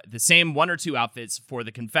wear the same 1 or 2 outfits for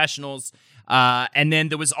the confessionals, and then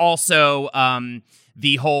there was also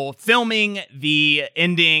the whole filming, the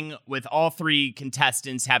ending with all 3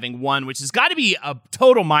 contestants having one, which has got to be a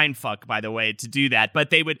total mindfuck, by the way, to do that. But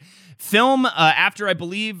they would film after, I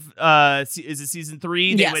believe, is it season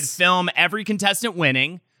 3? They Yes. would film every contestant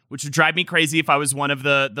winning, which would drive me crazy if I was one of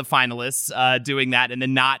the finalists doing that and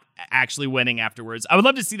then not actually winning afterwards. I would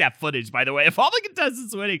love to see that footage, by the way, if all the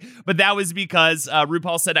contestants winning. But that was because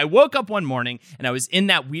RuPaul said, I woke up one morning and I was in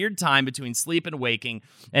that weird time between sleep and waking,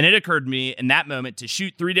 and it occurred to me in that moment to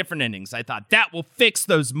shoot 3 different endings. I thought that will fix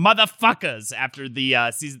those motherfuckers after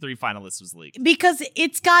the season 3 finalists was leaked. Because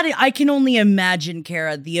it's got it. I can only imagine,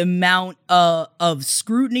 Cara, the amount of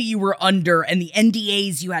scrutiny you were under and the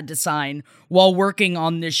NDAs you had to sign while working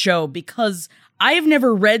on this show, because I have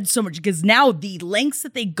never read so much, because now the lengths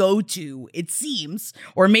that they go to, it seems,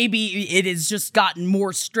 or maybe it has just gotten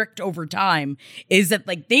more strict over time, is that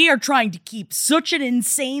like they are trying to keep such an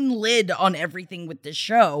insane lid on everything with this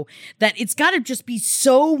show that it's got to just be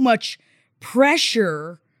so much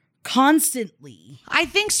pressure constantly. I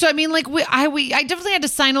think so. I mean, like I definitely had to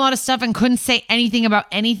sign a lot of stuff and couldn't say anything about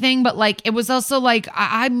anything. But like, it was also like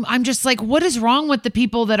I'm just like, what is wrong with the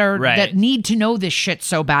people that are that need to know this shit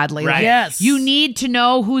so badly? Right. Like, Yes, you need to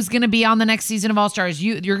know who's going to be on the next season of All Stars.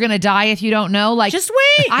 You're going to die if you don't know. Like, just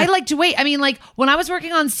wait. I like to wait. I mean, like when I was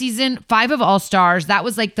working on season 5 of All Stars, that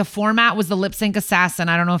was like the format was the lip sync assassin.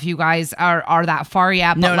 I don't know if you guys are that far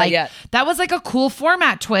yet, but No, not like yet. that was like a cool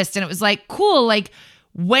format twist, and it was like cool, like.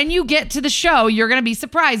 When you get to the show, you're going to be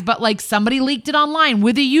surprised. But like somebody leaked it online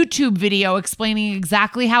with a YouTube video explaining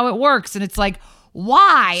exactly how it works. And it's like,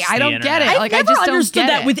 why? I don't get it. I've Like, never I just don't understood get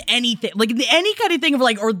that it. with anything, like any kind of thing of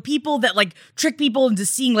like, or people that like trick people into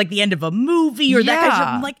seeing like the end of a movie or that kind of shit.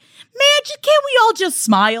 I'm like, man, can't we all just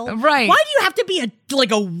smile? Right. Why do you have to be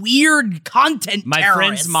a weird content My terrorist?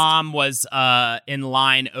 friend's mom was in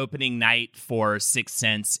line opening night for Sixth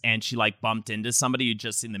Sense, and she like bumped into somebody who'd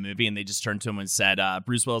just seen the movie, and they just turned to him and said,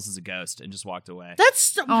 Bruce Willis is a ghost, and just walked away.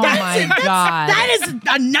 That's my God. That is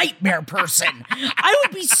a nightmare person. I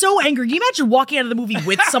would be so angry. Can you imagine walking out of the movie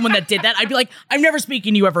with someone that did that? I'd be like, I'm never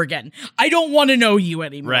speaking to you ever again. I don't want to know you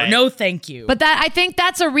anymore. Right. No, thank you. But I think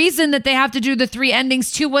that's a reason that they have to do the 3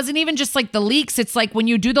 endings too. Wasn't even just like the leaks. It's like when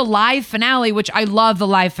you do the live finale, which I love the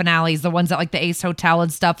live finales, the ones at like the Ace Hotel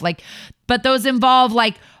and stuff. Like, but those involve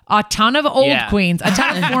like a ton of old queens, a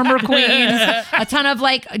ton of former queens, a ton of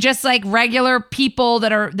like just like regular people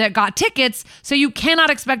that got tickets. So you cannot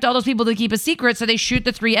expect all those people to keep a secret. So they shoot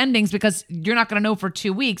the 3 endings because you're not going to know for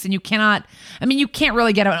 2 weeks, and you cannot. I mean, you can't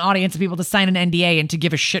really get an audience of people to sign an NDA and to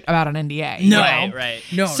give a shit about an NDA. No. Right.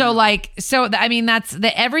 No. So I mean, that's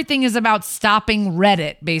everything is about stopping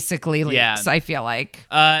Reddit basically. Leaks, Yeah. I feel like.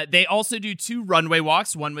 They also do 2 runway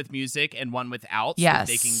walks, one with music and one without. So Yes.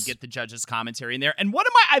 they can get the judges' commentary in there. And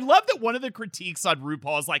I love that one of the critiques on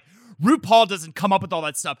RuPaul is like, RuPaul doesn't come up with all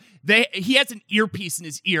that stuff. He has an earpiece in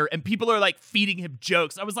his ear, and people are like feeding him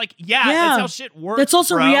jokes. I was like, that's how shit works. That's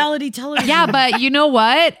also bro. reality television. Yeah, but you know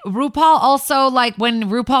what? RuPaul also, like, when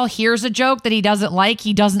RuPaul hears a joke that he doesn't like,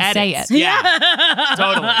 he doesn't say it. Yeah,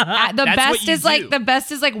 totally. The That's best what you is like do. the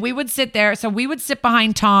best is like we would sit there. So we would sit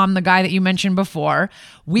behind Tom, the guy that you mentioned before.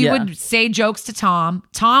 We would say jokes to Tom.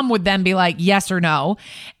 Tom would then be like, yes or no.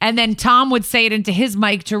 And then Tom would say it into his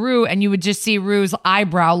mic to Ru, and you would just see Ru's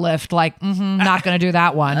eyebrow lift like, not going to do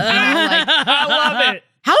that one. You know, like, I love it.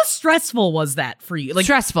 How stressful was that for you? Like,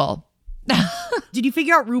 stressful. did you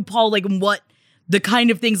figure out RuPaul, like, what the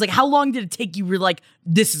kind of things, like, how long did it take you? Were like,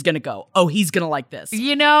 this is going to go. Oh, he's going to like this.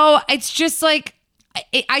 You know, it's just like,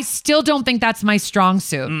 I still don't think that's my strong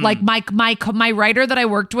suit. Like my writer that I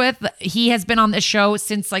worked with, he has been on the show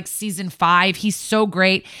since like season 5. He's so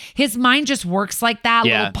great. His mind just works like that,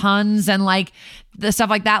 little puns and like the stuff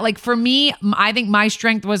like that. Like for me, I think my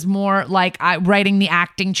strength was more like writing the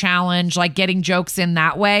acting challenge, like getting jokes in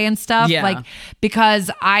that way and stuff. Yeah. Like because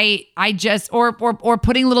I just or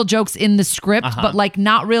putting little jokes in the script, but like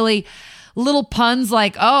not really. Little puns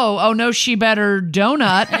like, oh no, she better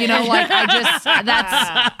donut. You know, like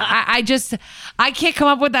I can't come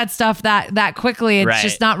up with that stuff that quickly. It's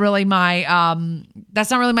just not really my,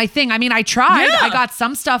 that's not really my thing. I mean, I tried, I got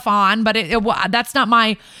some stuff on, but that's not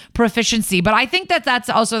my proficiency. But I think that's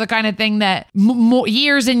also the kind of thing that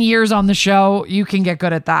years and years on the show, you can get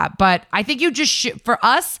good at that. But I think you just, for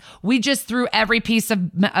us, we just threw every piece of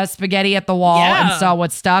spaghetti at the wall and saw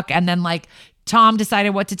what stuck. And then like, Tom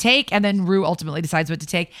decided what to take, and then Ru ultimately decides what to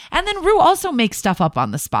take. And then Ru also makes stuff up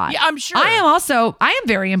on the spot. Yeah, I'm sure. I am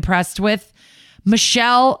very impressed with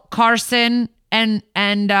Michelle, Carson, and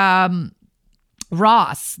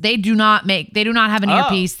Ross. They do not have an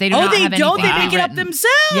earpiece. They do not have anything. They make it up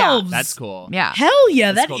themselves. Yeah, that's cool. Yeah. Hell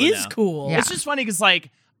yeah, That's that cool to is know. cool. Yeah. It's just funny because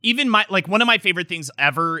like even one of my favorite things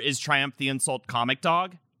ever is Triumph the Insult Comic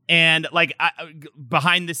Dog. And like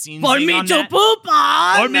behind the scenes, For me to poop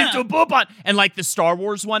on. And like the Star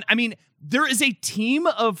Wars one. I mean, there is a team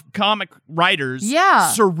of comic writers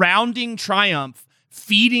surrounding Triumph,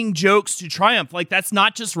 feeding jokes to Triumph. Like that's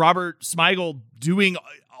not just Robert Smigel doing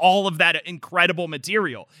all of that incredible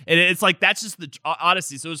material. And it's like, that's just the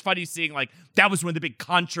Odyssey. So it was funny seeing like, that was one of the big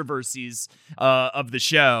controversies of the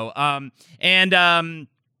show.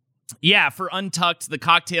 Yeah, for Untucked, the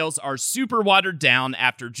cocktails are super watered down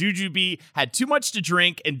after Jujubee had too much to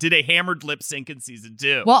drink and did a hammered lip sync in season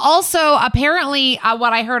 2. Well, also, apparently,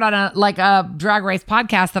 what I heard on a Drag Race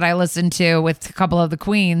podcast that I listened to with a couple of the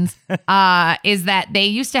queens is that they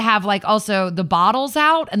used to have like also the bottles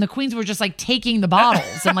out, and the queens were just like taking the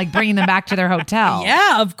bottles and like bringing them back to their hotel.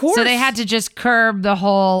 Yeah, of course. So they had to just curb the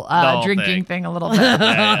whole drinking thing a little bit.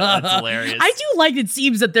 Yeah, that's hilarious. I do like it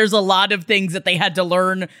seems that there's a lot of things that they had to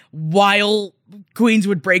learn while queens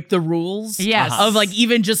would break the rules. Yes. Of like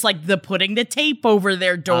even just like the putting the tape over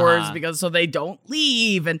their doors because so they don't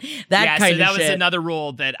leave and that kind of shit. Yeah, so that was another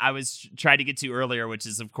rule that I was trying to get to earlier, which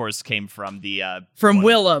is of course came from the from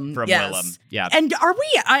Willem. From yes. Willem. Yeah. And are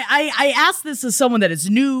we I asked this as someone that is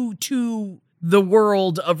new to the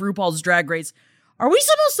world of RuPaul's Drag Race. Are we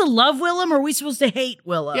supposed to love Willem or are we supposed to hate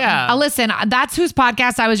Willem? Yeah. Listen, that's whose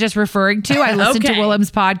podcast I was just referring to. I listened to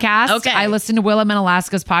Willem's podcast. Okay. I listened to Willem and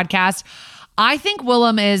Alaska's podcast. I think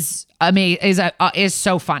Willem is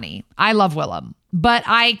so funny. I love Willem, but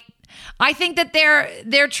I think that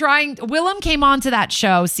they're trying. Willem came onto that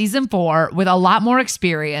show season 4 with a lot more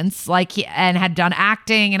experience, and had done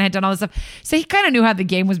acting and had done all this stuff. So he kind of knew how the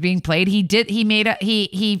game was being played. He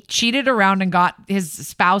cheated around and got his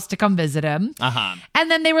spouse to come visit him.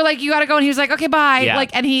 And then they were like, "You got to go," and he was like, "Okay, bye." Yeah.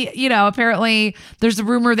 And he, apparently there's a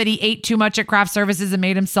rumor that he ate too much at craft services and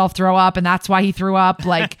made himself throw up, and that's why he threw up.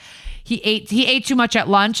 He ate too much at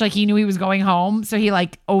lunch. He knew he was going home. So he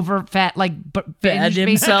overfed, binged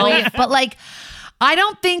himself. basically. But I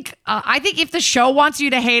don't think, I think if the show wants you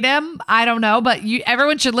to hate him, I don't know, but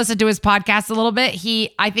everyone should listen to his podcast a little bit.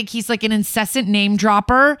 I think he's an incessant name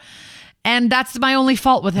dropper. And that's my only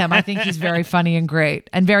fault with him. I think he's very funny and great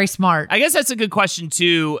and very smart. I guess that's a good question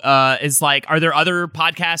too. Is are there other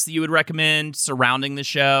podcasts that you would recommend surrounding the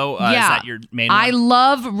show? Is that your main one? I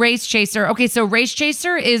love Race Chaser. Okay, so Race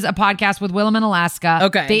Chaser is a podcast with Willem and Alaska.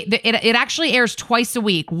 Okay. It actually airs twice a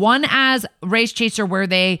week. One as Race Chaser where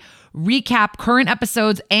they recap current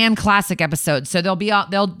episodes and classic episodes. So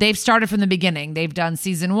they've started from the beginning. They've done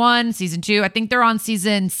season 1, season 2. I think they're on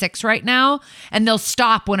season 6 right now, and they'll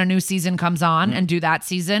stop when a new season comes on and do that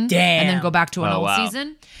season. Damn. And then go back to an old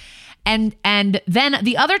season. And then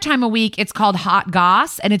the other time a week, it's called Hot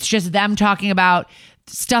Goss, and it's just them talking about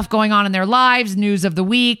stuff going on in their lives, news of the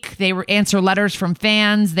week. They answer letters from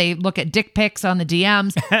fans. They look at dick pics on the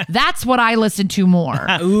DMs. That's what I listen to more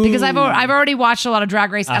because I've already watched a lot of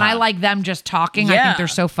Drag Race and I like them just talking. I think they're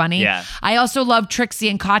so funny. Yeah. I also love Trixie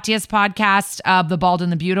and Katya's podcast, The Bald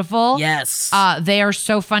and the Beautiful. Yes. They are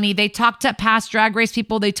so funny. They talk to past Drag Race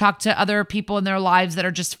people. They talk to other people in their lives that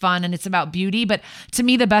are just fun and it's about beauty. But to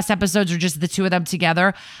me, the best episodes are just the two of them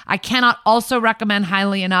together. I cannot also recommend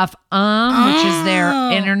highly enough which is their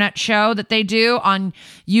internet show that they do on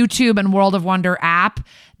YouTube and World of Wonder app.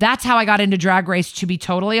 That's how I got into Drag Race, to be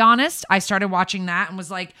totally honest. I started watching that and was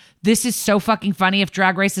like, this is so fucking funny. If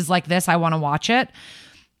Drag Race is like this, I want to watch it.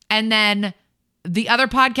 And then the other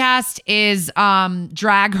podcast is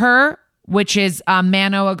Drag Her, which is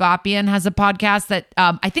Mano Agapian has a podcast that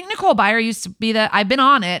I think Nicole Byer used to be I've been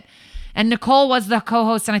on it. And Nicole was the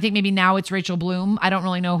co-host, and I think maybe now it's Rachel Bloom. I don't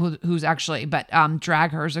really know who's actually, but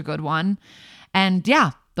Drag Her's a good one. And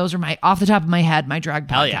yeah, those are off the top of my head, my drag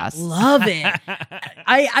podcasts. Love it.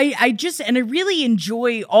 I really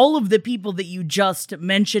enjoy all of the people that you just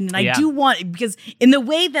mentioned. And I do want, because in the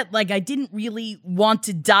way that I didn't really want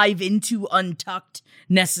to dive into Untucked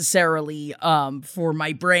necessarily for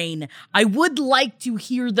my brain, I would like to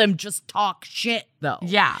hear them just talk shit though.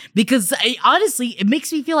 Yeah. Because honestly, it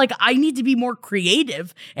makes me feel like I need to be more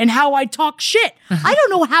creative in how I talk shit. I don't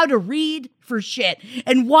know how to read for shit.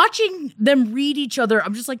 And watching them read each other,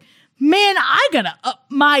 I'm just like, man, I gotta up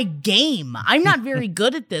my game. I'm not very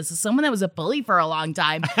good at this. As someone that was a bully for a long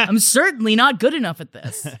time, I'm certainly not good enough at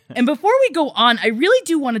this. And before we go on, I really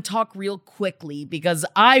do want to talk real quickly because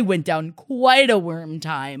I went down quite a worm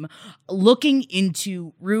time looking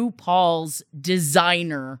into RuPaul's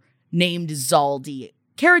designer named Zaldi.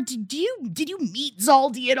 Kara, did you meet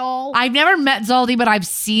Zaldi at all? I've never met Zaldi, but I've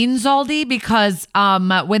seen Zaldi because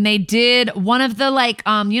when they did one of the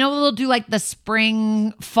they'll do the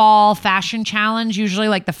spring fall fashion challenge,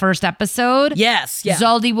 usually the first episode. Yes, yeah.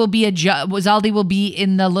 Zaldi will be Zaldi will be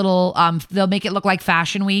in the little they'll make it look like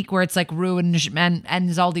Fashion Week where it's Ru and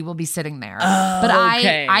Zaldi will be sitting there. But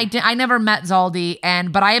okay. I never met Zaldi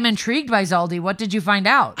but I am intrigued by Zaldi. What did you find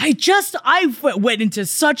out? I went into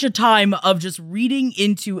such a time of just reading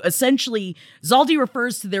into essentially Zaldi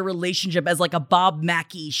refers to their relationship as a Bob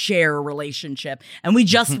Mackie Cher relationship. And we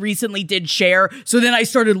just recently did Cher. So then I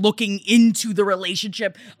started looking into the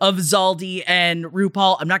relationship of Zaldi and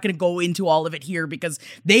RuPaul. I'm not going to go into all of it here because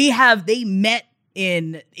they met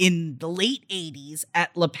in the late 80s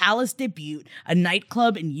at La Palace Debut, a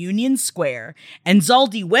nightclub in Union Square, and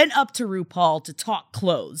Zaldi went up to RuPaul to talk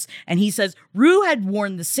clothes, and he says Ru had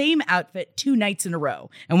worn the same outfit 2 nights in a row.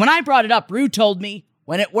 And when I brought it up, Ru told me,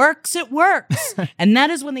 when it works, it works. And that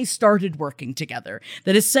is when they started working together.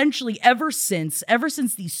 That essentially ever since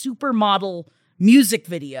the supermodel music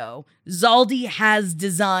video Zaldi has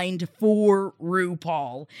designed for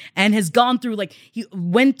RuPaul and has gone through, like, he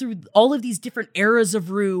went through all of these different eras of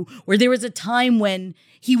Ru, where there was a time when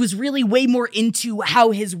he was really way more into how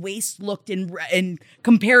his waist looked in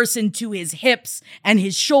comparison to his hips and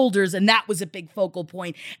his shoulders, and that was a big focal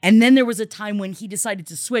point. And then there was a time when he decided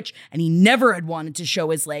to switch, and he never had wanted to show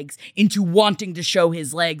his legs, into wanting to show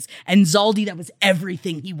his legs. And Zaldi, that was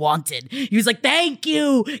everything he wanted. He was like, thank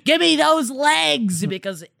you, give me those legs,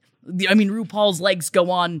 because, I mean, RuPaul's legs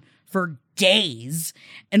go on for days.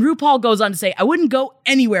 And RuPaul goes on to say, I wouldn't go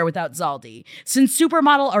anywhere without Zaldi. Since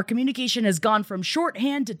Supermodel, our communication has gone from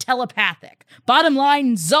shorthand to telepathic. Bottom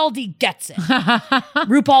line, Zaldi gets it.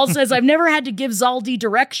 RuPaul says, I've never had to give Zaldi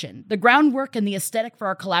direction. The groundwork and the aesthetic for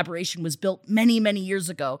our collaboration was built many, many years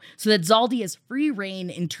ago so that Zaldi has free reign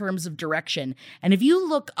in terms of direction. And if you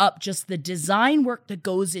look up just the design work that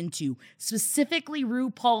goes into specifically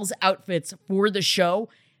RuPaul's outfits for the show,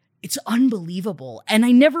 it's unbelievable. And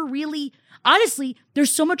I never really, honestly,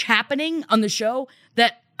 there's so much happening on the show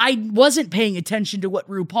that I wasn't paying attention to what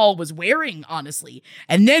RuPaul was wearing, honestly.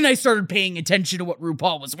 And then I started paying attention to what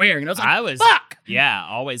RuPaul was wearing. And I was like, fuck! Yeah,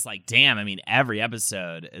 always like, damn, I mean, every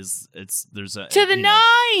episode there's a... To the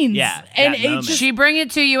nines! Yeah, and it She bring it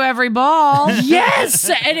to you every ball. Yes!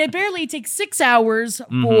 And it barely takes 6 hours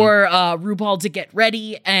for RuPaul to get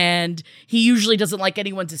ready, and he usually doesn't like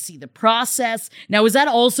anyone to see the process. Now, is that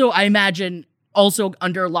also, I imagine, also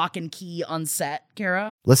under lock and key on set, Kara?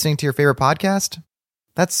 Listening to your favorite podcast?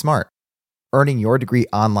 That's smart. Earning your degree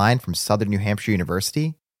online from Southern New Hampshire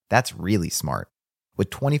University? That's really smart. With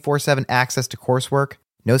 24/7 access to coursework,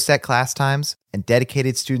 no set class times, and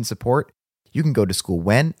dedicated student support, you can go to school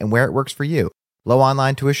when and where it works for you. Low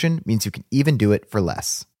online tuition means you can even do it for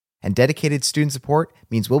less. And dedicated student support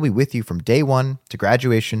means we'll be with you from day one to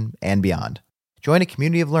graduation and beyond. Join a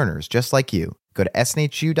community of learners just like you. Go to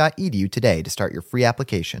snhu.edu today to start your free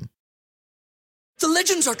application. The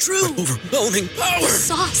legends are true. Overwhelming power! The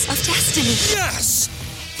sauce of destiny. Yes!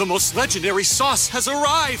 The most legendary sauce has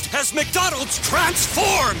arrived as McDonald's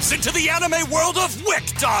transforms into the anime world of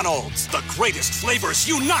WickDonald's. The greatest flavors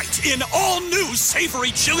unite in all new savory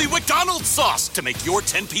chili McDonald's sauce to make your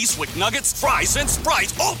 10-piece Wick Nuggets, fries, and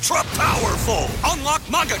Sprite ultra-powerful. Unlock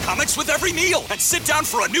manga comics with every meal and sit down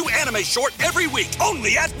for a new anime short every week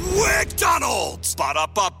only at WickDonald's.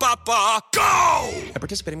 Ba-da-ba-ba-ba, go! At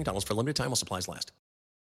participating McDonald's for a limited time while supplies last.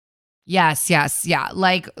 Yes, yeah.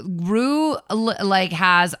 Like Ru like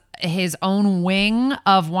has his own wing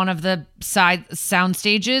of one of the side sound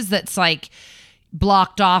stages that's like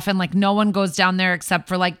blocked off, and like no one goes down there except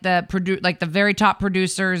for like the very top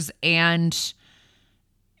producers and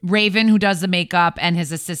Raven, who does the makeup, and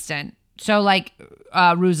his assistant. So like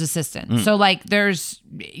Ru's assistant. So like there's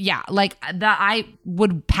like that. I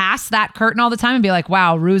would pass that curtain all the time and be like,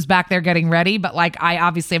 wow, Ru's back there getting ready, but like I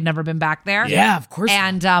obviously have never been back there. Yeah, of course.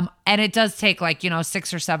 And it does take like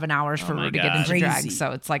 6 or 7 hours for Ru to get into drag.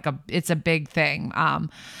 So it's like it's a big thing.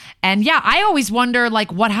 And yeah, I always wonder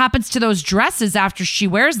like what happens to those dresses after she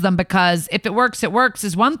wears them, because if it works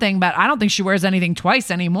is one thing, but I don't think she wears anything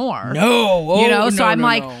twice anymore. No. So I'm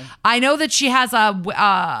like, I know that she has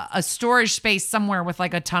a storage space somewhere with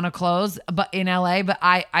like a ton of clothes, but in LA, but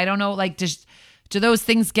I don't know, like just do those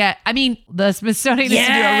things get, I mean, the Smithsonian needs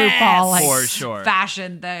to do a RuPaul like for sure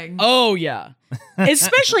fashion thing. Oh yeah.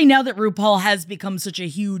 Especially now that RuPaul has become such a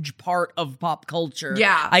huge part of pop culture.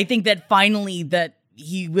 Yeah. I think that finally that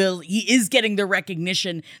he is getting the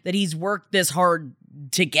recognition that he's worked this hard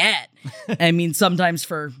to get. I mean, sometimes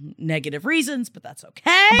for negative reasons, but that's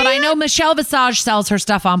okay. But I know Michelle Visage sells her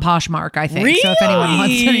stuff on Poshmark, I think. Really? So if anyone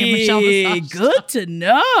wants any of Michelle Visage Good stuff. to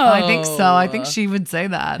know. I think so. I think she would say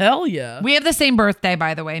that. Hell yeah. We have the same birthday,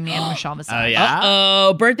 by the way, me and Michelle Visage. Oh, yeah?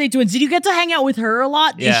 Uh-oh, birthday twins. Did you get to hang out with her a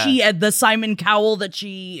lot? Yeah. Is she at the Simon Cowell that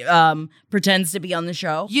she pretends to be on the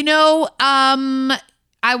show? You know,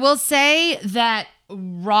 I will say that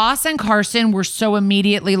Ross and Carson were so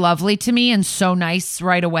immediately lovely to me and so nice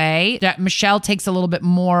right away that Michelle takes a little bit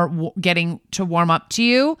more getting to warm up to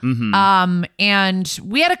you. And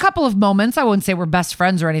we had a couple of moments. I wouldn't say we're best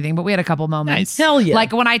friends or anything, but we had a couple moments. Nice. Hell yeah.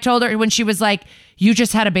 Like when I told her, when she was like, you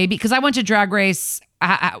just had a baby. Because I went to Drag Race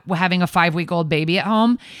having a 5-week-old baby at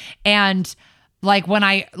home. And like when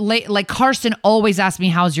like Carson always asked me,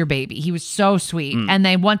 how's your baby? He was so sweet. And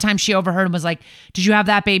then one time she overheard and was like, did you have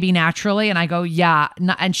that baby naturally? And I go, yeah.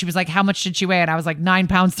 And she was like, how much did she weigh? And I was like, 9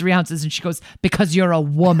 pounds, 3 ounces. And she goes, because you're a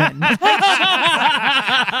woman.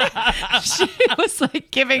 She was like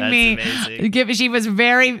giving she was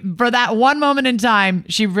very, for that one moment in time,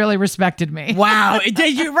 she really respected me. Wow.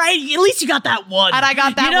 You're right. At least you got that one. And I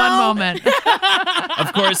got that one moment.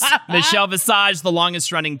 Of course, Michelle Visage, the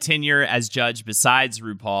longest running tenure as judge besides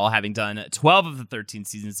RuPaul, having done 12 of the 13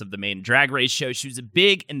 seasons of the main Drag Race show. She was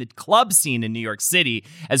big in the club scene in New York City,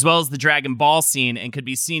 as well as the Dragon Ball scene, and could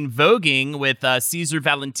be seen voguing with Cesar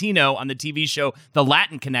Valentino on the TV show The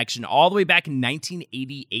Latin Connection all the way back in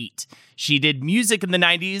 1988. She did music in the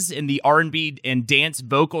 90s in the R&B and dance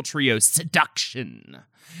vocal trio Seduction.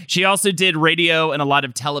 She also did radio and a lot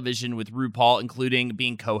of television with RuPaul, including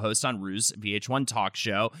being co-host on Ru's VH1 talk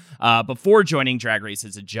show before joining Drag Race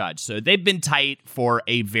as a judge. So they've been tight for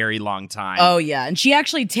a very long time. Oh, yeah. And she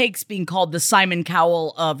actually takes being called the Simon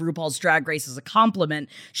Cowell of RuPaul's Drag Race as a compliment.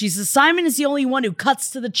 She says, Simon is the only one who cuts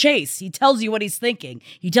to the chase. He tells you what he's thinking.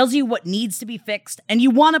 He tells you what needs to be fixed, and you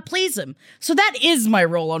want to please him. So that is my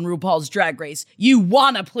role on RuPaul's Drag Race. You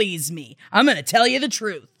want to please me. I'm going to tell you the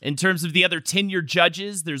truth. In terms of the other tenured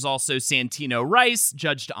judges, there's also Santino Rice,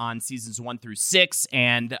 judged on seasons 1 through 6,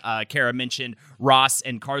 and Kara mentioned Ross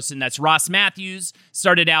and Carson. That's Ross Matthews,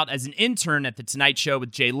 started out as an intern at The Tonight Show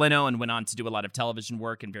with Jay Leno and went on to do a lot of television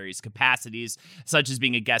work in various capacities, such as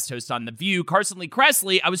being a guest host on The View. Carson Lee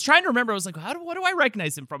Kressley, I was trying to remember, I was like, what do I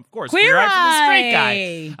recognize him from? Of course, Queer Eye from The Straight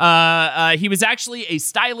Eye. Guy. He was actually a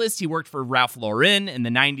stylist. He worked for Ralph Lauren in the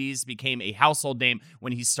 90s, became a household name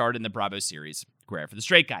when he starred in the Bravo series Queer Eye for the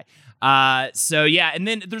Straight Guy. So yeah, and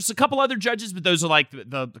then there's a couple other judges, but those are like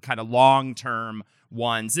the kind of long-term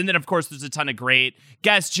ones. And then, of course, there's a ton of great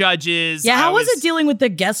guest judges. Yeah, how was it dealing with the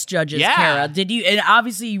guest judges, Yeah. Kara? Did you, and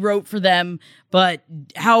obviously you wrote for them, but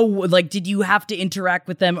how, like, did you have to interact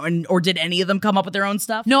with them, or did any of them come up with their own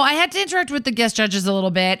stuff? No, I had to interact with the guest judges a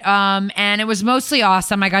little bit, and it was mostly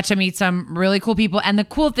awesome. I got to meet some really cool people, and the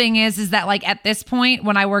cool thing is that, like, at this point,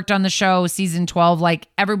 when I worked on the show, season 12, like,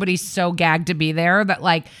 everybody's so gagged to be there that,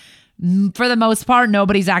 like, for the most part,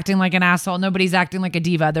 nobody's acting like an asshole. Nobody's acting like a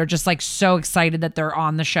diva. They're just like so excited that they're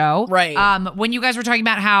on the show. Right. When you guys were talking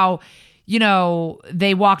about how, you know,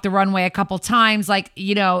 they walk the runway a couple times, like,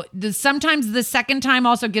 you know, sometimes the second time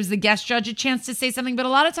also gives the guest judge a chance to say something, but a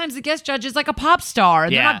lot of times the guest judge is like a pop star.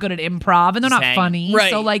 And They're not good at improv, and they're not funny. Right.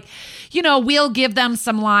 So, like, you know, we'll give them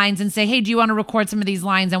some lines and say, hey, do you want to record some of these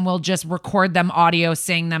lines? And we'll just record them audio,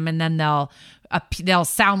 sing them, and then they'll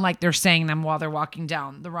sound like they're saying them while they're walking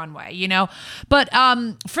down the runway, you know? But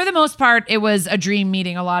for the most part, it was a dream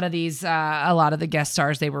meeting a lot of the guest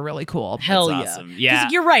stars. They were really cool. Hell That's yeah. awesome. Yeah.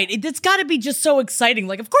 'Cause you're right. It's got to be just so exciting.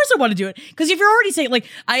 Like, of course I want to do it. Because if you're already saying, like,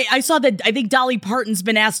 I saw that, I think Dolly Parton's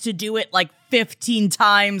been asked to do it like 15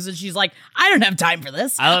 times, and she's like, I don't have time for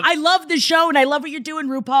this. I love the show, and I love what you're doing,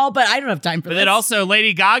 RuPaul, but I don't have time for this. But then also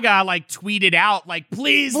Lady Gaga like tweeted out like,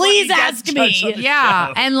 please ask me.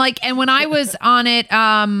 Yeah. And when I was on it,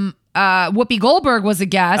 Whoopi Goldberg was a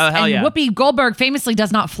guest, hell and yeah. Whoopi Goldberg famously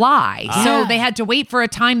does not fly. So they had to wait for a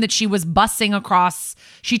time that she was busing across.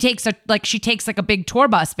 She takes like a big tour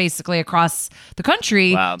bus basically across the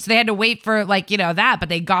country. Wow. So they had to wait for, like, you know, that, but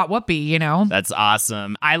they got Whoopi, you know. That's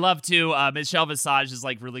awesome. I love to Michelle Visage is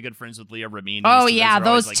like really good friends with Leah Remini. Oh, so yeah, are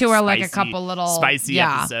always, those two are like a spicy- couple little spicy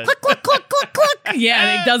episodes. Click, click, click, click.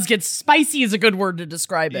 Yeah, it does get spicy is a good word to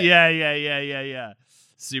describe it. Yeah.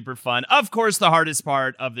 Super fun. Of course, the hardest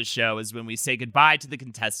part of the show is when we say goodbye to the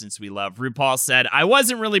contestants we love. RuPaul said, I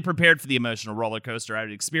wasn't really prepared for the emotional roller coaster I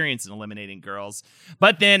would experience in eliminating girls.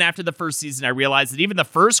 But then after the first season, I realized that even the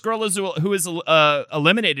first girl who is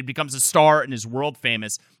eliminated becomes a star and is world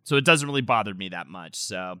famous. So it doesn't really bother me that much.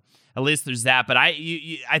 So at least there's that. But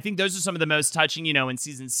I think those are some of the most touching, you know, in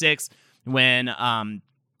season 6 when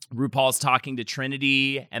RuPaul's talking to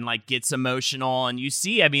Trinity and like gets emotional. And you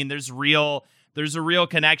see, I mean, there's a real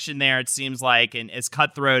connection there, it seems like, and as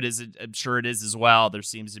cutthroat as I'm sure it is as well, there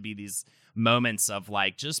seems to be these moments of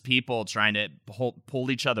like just people trying to pull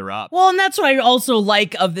each other up. Well, and that's what I also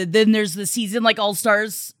like of then there's the season like All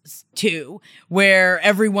Stars 2, where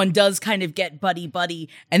everyone does kind of get buddy,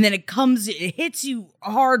 and then it hits you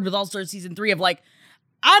hard with All Stars season 3 of like,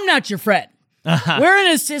 I'm not your friend. We're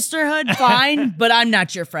in a sisterhood, fine, but I'm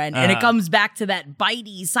not your friend. And it comes back to that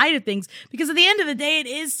bitey side of things, because at the end of the day, it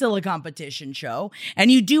is still a competition show.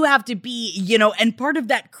 And you do have to be, you know, and part of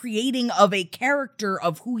that creating of a character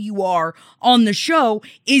of who you are on the show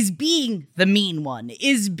is being the mean one,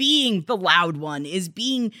 is being the loud one, is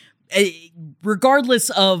being,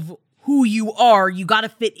 regardless of who you are. You got to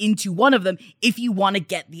fit into one of them if you want to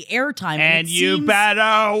get the airtime. And you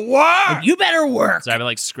better work. You better work. So I've been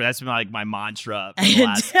like, that's been like my mantra for the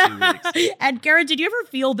last 2 weeks. And Karen, did you ever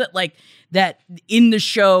feel that like that in the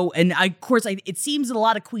show? And of course, it seems that a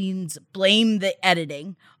lot of queens blame the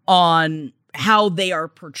editing on how they are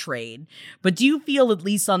portrayed. But do you feel, at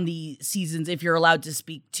least on the seasons, if you're allowed to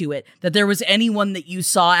speak to it, that there was anyone that you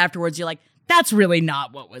saw afterwards, you're like, that's really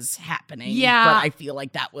not what was happening. Yeah. But I feel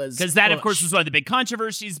like that was because that, of course, was one of the big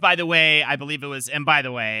controversies, by the way. I believe it was, and by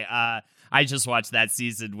the way, I just watched that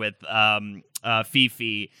season with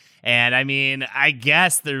Fifi. And I mean, I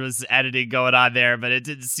guess there was editing going on there, but it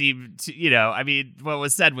didn't seem to, I mean, what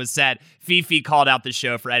was said was said. Fifi called out the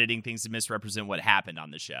show for editing things to misrepresent what happened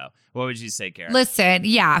on the show. What would you say, Karen? Listen,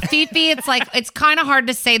 yeah, Fifi, it's like, it's kind of hard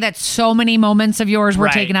to say that so many moments of yours were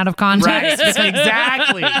taken out of context. Right,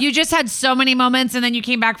 exactly. You just had so many moments, and then you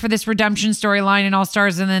came back for this redemption storyline in All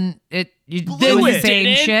Stars, and then you did the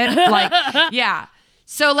same shit. Like, yeah.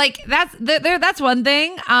 So like that's one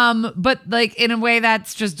thing, but like in a way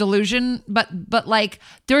that's just delusion. But like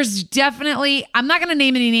there's definitely, I'm not gonna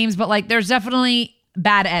name any names, but like there's definitely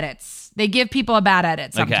bad edits. They give people a bad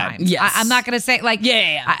edit sometimes. Okay. Yes. I'm not gonna say like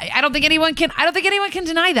I don't think anyone can. I don't think anyone can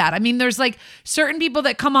deny that. I mean, there's like certain people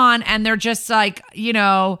that come on and they're just like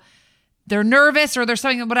they're nervous or there's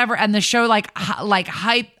something, whatever, and the show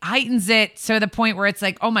heightens it to the point where it's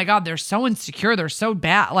like, oh my God, they're so insecure, they're so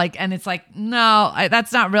bad, and it's like, no,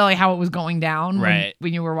 that's not really how it was going down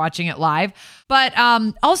when you were watching it live. But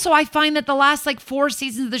also, I find that the last 4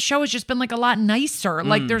 seasons of the show has just been a lot nicer.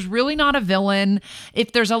 Like, there's really not a villain.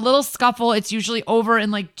 If there's a little scuffle, it's usually over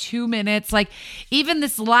in 2 minutes. Like, even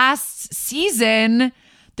this last season,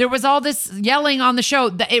 there was all this yelling on the show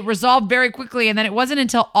that it resolved very quickly. And then it wasn't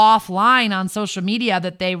until offline on social media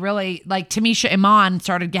that they really, Tamisha Iman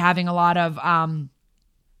started having a lot of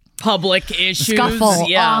public issues.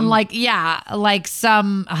 Scuffle on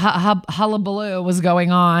some hullabaloo was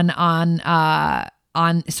going on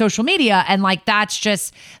social media, and that's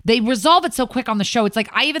just, they resolve it so quick on the show. It's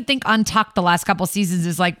I even think Untucked the last couple seasons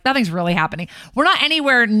is nothing's really happening. We're not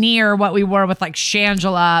anywhere near what we were with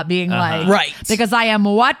Shangela being right, because I am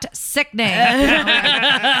sickening.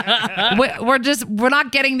 we're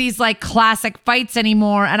not getting these classic fights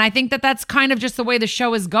anymore, and I think that's kind of just the way the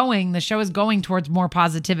show is going. The show is going towards more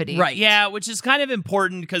positivity, right? Yeah, which is kind of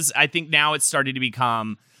important because I think now it's starting to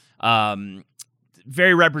become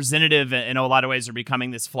very representative in a lot of ways, are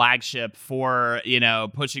becoming this flagship for,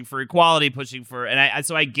 pushing for equality,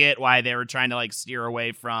 so I get why they were trying to steer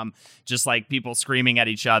away from just people screaming at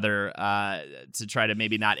each other to try to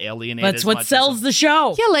maybe not alienate. That's what sells the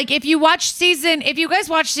show. Yeah, if you guys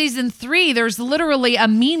watch season 3, there's literally a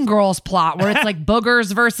Mean Girls plot where it's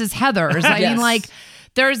boogers versus Heathers. I mean,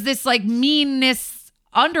 there's this meanness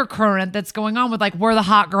undercurrent that's going on with we're the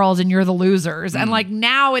hot girls and you're the losers. And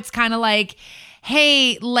now it's kind of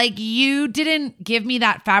hey, you didn't give me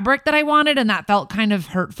that fabric that I wanted, and that felt kind of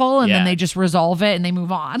hurtful, and then they just resolve it and they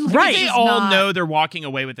move on. Right. They all know they're walking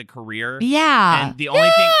away with a career. Yeah. And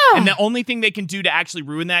the only thing they can do to actually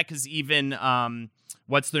ruin that, because even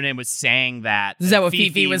what's their name was saying that. Is that what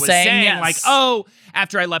Fifi was saying? Yes.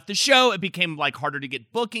 After I left the show, it became harder to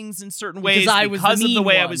get bookings in certain ways because of the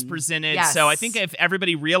way I was presented. Yes. So I think if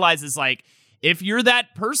everybody realizes if you're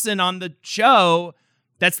that person on the show,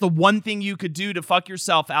 that's the one thing you could do to fuck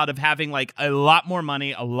yourself out of having a lot more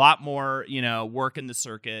money, a lot more, work in the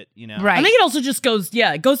circuit, Right. I think it also just goes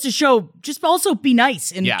to show, just also be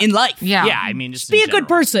nice in life. Yeah. Yeah. I mean, just be a good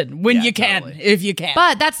person when you can, totally. if you can.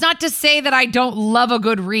 But that's not to say that I don't love a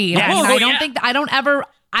good read. Yes.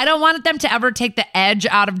 I don't want them to ever take the edge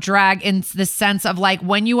out of drag in the sense of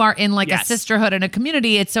when you are in a sisterhood and a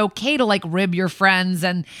community, it's okay to rib your friends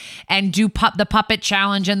and do the puppet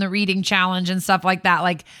challenge and the reading challenge and stuff like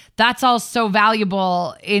that. That's all so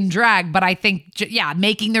valuable in drag. But I think,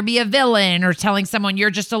 making there be a villain or telling someone you're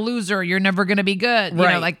just a loser, you're never going to be good.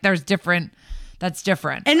 Right. There's different. That's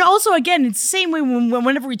different. And also, again, it's the same way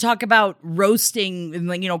whenever we talk about roasting,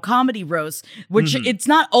 comedy roasts, which it's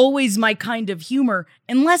not always my kind of humor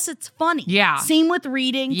unless it's funny. Yeah. Same with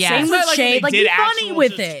reading. Yeah. Same with shade. Be funny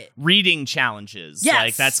with it. Reading challenges.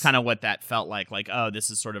 Yes. That's kind of what that felt like. This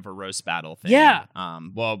is sort of a roast battle thing. Yeah.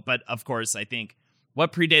 But of course, I think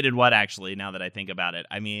what predated what, actually, now that I think about it?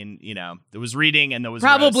 I mean, there was reading and there was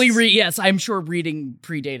probably roasts. yes, I'm sure reading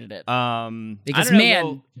predated it. Because I don't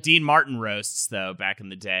know, Dean Martin roasts though back in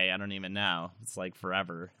the day, I don't even know. It's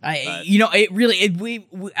forever. It really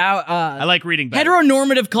I like reading better.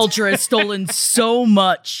 Heteronormative culture has stolen so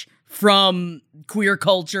much from queer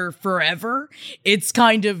culture forever. It's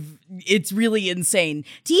really insane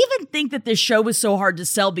to even think that this show was so hard to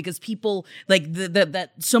sell because people like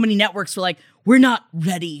that so many networks were like, we're not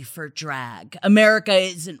ready for drag. America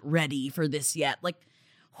isn't ready for this yet. Like,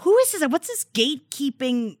 who is this? What's this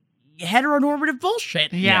gatekeeping heteronormative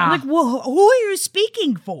bullshit? Yeah. Like, who are you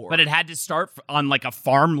speaking for? But it had to start on like a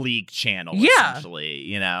farm league channel,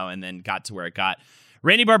 essentially, and then got to where it got.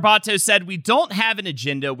 Randy Barbato said, we don't have an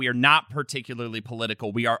agenda. We are not particularly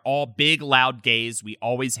political. We are all big, loud gays. We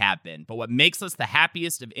always have been. But what makes us the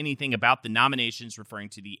happiest of anything about the nominations, referring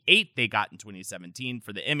to the 8 they got in 2017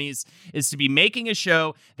 for the Emmys, is to be making a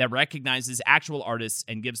show that recognizes actual artists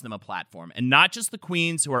and gives them a platform. And not just the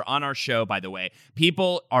queens who are on our show, by the way.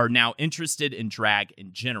 People are now interested in drag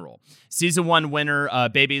in general. Season 1 winner,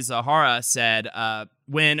 Baby Zahara, said,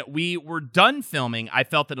 when we were done filming, I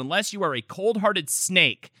felt that unless you are a cold-hearted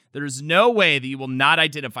snake, there's no way that you will not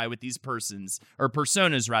identify with these personas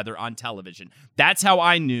on television. That's how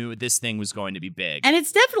I knew this thing was going to be big. And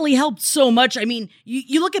it's definitely helped so much. I mean,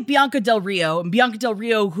 you look at Bianca Del Rio, and Bianca Del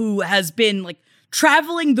Rio, who has been like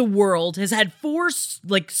traveling the world, has had 4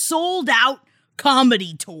 like sold out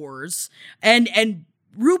comedy tours, and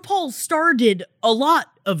RuPaul started a lot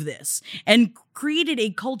of this and created a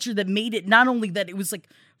culture that made it not only that it was like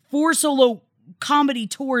 4 solo comedy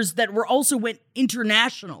tours that were also went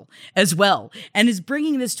international as well, and is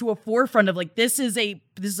bringing this to a forefront of like, this is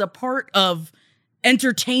a part of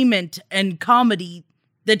entertainment and comedy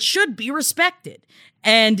that should be respected.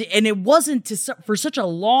 And it wasn't for such a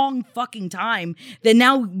long fucking time that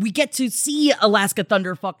now we get to see Alaska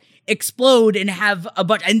Thunderfuck explode and have a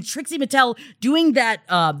bunch. And Trixie Mattel doing that,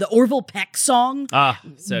 the Orville Peck song.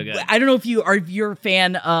 So good. I don't know if you're a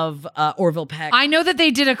fan of Orville Peck. I know that they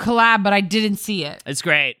did a collab, but I didn't see it. It's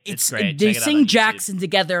great. It's great. They sing Jackson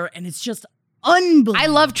together, and it's just unbelievable. I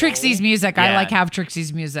love Trixie's music. Yeah. I have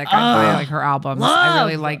Trixie's music. I like her albums. I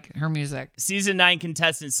really like her music. Season 9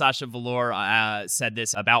 contestant Sasha Velour said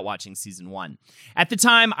this about watching season 1. At the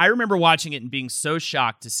time, I remember watching it and being so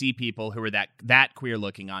shocked to see people who were that queer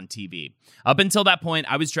looking on TV. Up until that point,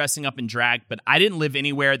 I was dressing up in drag, but I didn't live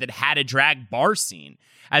anywhere that had a drag bar scene.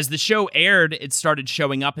 As the show aired, it started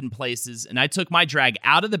showing up in places, and I took my drag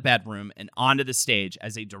out of the bedroom and onto the stage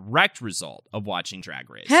as a direct result of watching Drag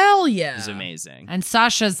Race. Hell yeah. It was amazing. And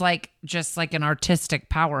Sasha's just like an artistic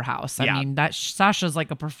powerhouse. I mean, Sasha's like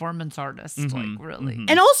a performance artist, like really.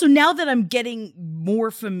 And also, now that I'm getting more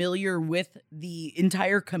familiar with the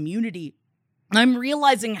entire community, I'm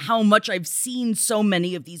realizing how much I've seen so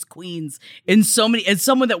many of these queens as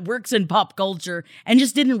someone that works in pop culture and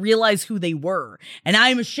just didn't realize who they were. And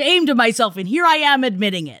I'm ashamed of myself, and here I am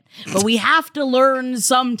admitting it. But we have to learn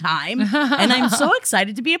sometime, and I'm so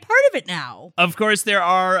excited to be a part of it now. Of course, there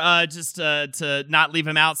are, just to not leave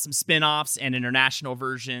them out, some spin-offs and international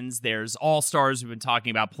versions. There's All Stars, we've been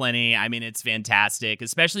talking about plenty. I mean, it's fantastic,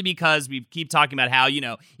 especially because we keep talking about how,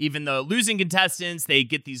 even the losing contestants, they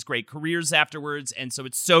get these great careers afterwards. And so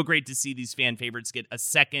it's so great to see these fan favorites get a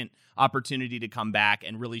second opportunity to come back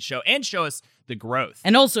and really show us the growth.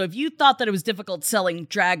 And also, if you thought that it was difficult selling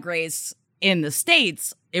Drag Race in the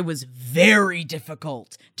States, it was very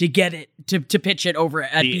difficult to get it to pitch it over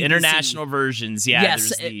at the BBC. International versions. Yeah,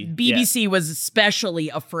 yes, BBC was especially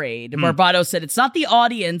afraid. Barbato said it's not the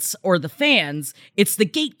audience or the fans, it's the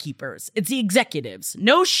gatekeepers, it's the executives.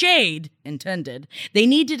 No shade intended. They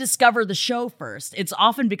need to discover the show first. It's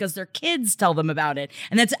often because their kids tell them about it,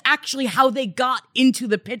 and that's actually how they got into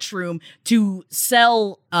the pitch room to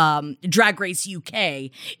sell Drag Race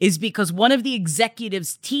UK, is because one of the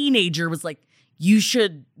executives' teenager was like, you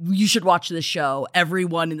should watch this show.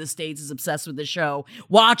 Everyone in the States is obsessed with the show.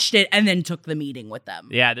 Watched it and then took the meeting with them.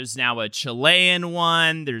 Yeah, there's now a Chilean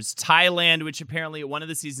one. There's Thailand, which apparently one of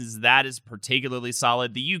the seasons that is particularly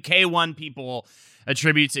solid. The UK one, people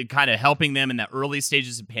attribute to kind of helping them in the early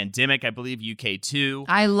stages of pandemic. I believe UK too.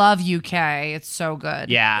 I love UK. It's so good.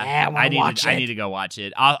 Yeah, I need to go watch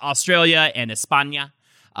it. Australia and España.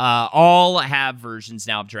 All have versions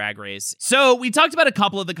now of Drag Race. So we talked about a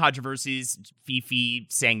couple of the controversies. Fifi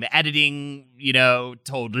saying the editing,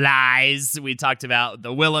 told lies. We talked about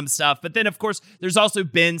the Willem stuff. But then, of course, there's also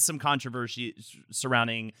been some controversy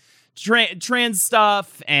surrounding trans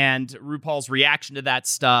stuff and RuPaul's reaction to that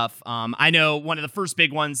stuff. I know one of the first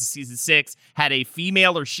big ones, season 6, had a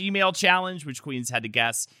female or she-male challenge, which queens had to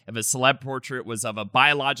guess if a celeb portrait was of a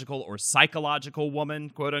biological or psychological woman,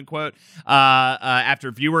 quote unquote. After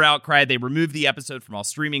viewer outcry, they removed the episode from all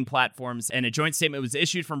streaming platforms, and a joint statement was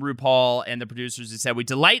issued from RuPaul and the producers who said, "We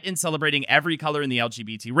delight in celebrating every color in the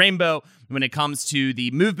LGBT rainbow. When it comes to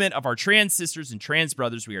the movement of our trans sisters and trans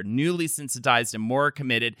brothers, we are newly sensitized and more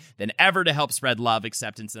committed than ever to help spread love,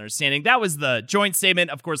 acceptance, and understanding. That was the joint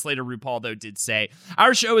statement. Of course, later RuPaul, though, did say,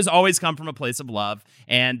 our show has always come from a place of love,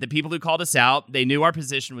 and the people who called us out, they knew our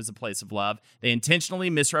position was a place of love. They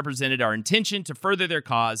intentionally misrepresented our intention to further their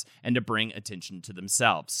cause and to bring attention to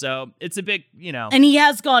themselves. So it's a big, And he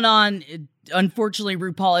has gone on. Unfortunately,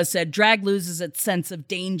 RuPaul has said drag loses its sense of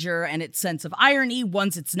danger and its sense of irony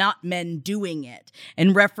once it's not men doing it,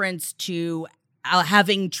 in reference to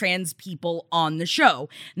having trans people on the show.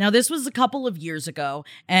 Now, this was a couple of years ago,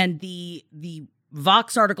 and the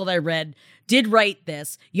Vox article that I read did write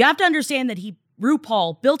this. You have to understand that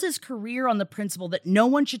RuPaul built his career on the principle that no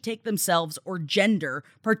one should take themselves or gender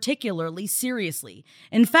particularly seriously.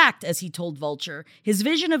 In fact, as he told Vulture, his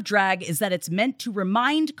vision of drag is that it's meant to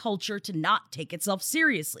remind culture to not take itself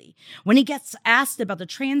seriously. When he gets asked about the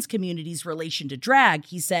trans community's relation to drag,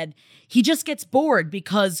 he said, he just gets bored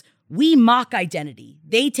because we mock identity.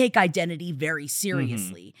 They take identity very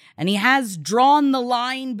seriously. And he has drawn the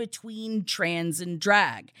line between trans and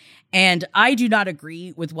drag. And I do not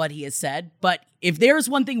agree with what he has said, but if there's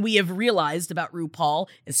one thing we have realized about RuPaul,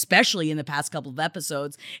 especially in the past couple of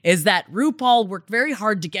episodes, is that RuPaul worked very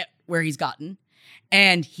hard to get where he's gotten.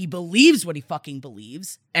 And he believes what he fucking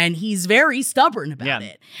believes. And he's very stubborn about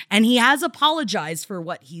it. And he has apologized for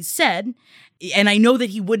what he said. And I know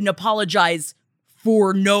that he wouldn't apologize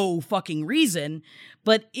for no fucking reason,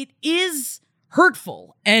 but it is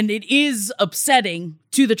hurtful and it is upsetting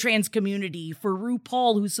to the trans community for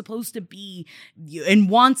RuPaul, who's supposed to be and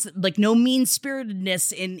wants like no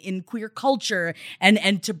mean-spiritedness in queer culture,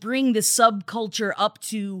 and to bring this subculture up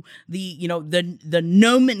to the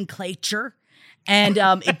nomenclature. And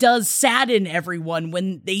it does sadden everyone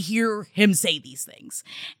when they hear him say these things.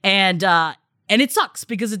 And it sucks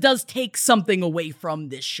because it does take something away from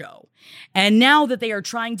this show. And now that they are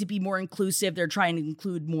trying to be more inclusive, they're trying to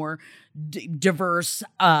include more diverse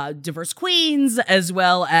queens as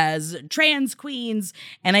well as trans queens.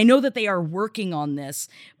 And I know that they are working on this,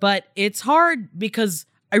 but it's hard because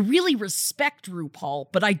I really respect RuPaul,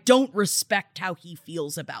 but I don't respect how he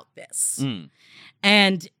feels about this.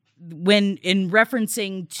 And when in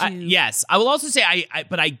referencing to yes, I will also say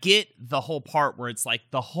but I get the whole part where it's like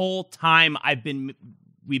the whole time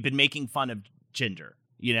we've been making fun of gender,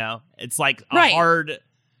 it's like a hard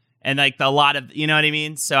and like a lot of, you know what I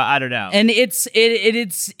mean? So I don't know. And it's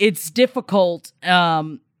difficult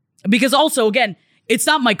because also again, it's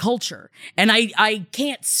not my culture and I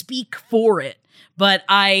can't speak for it. But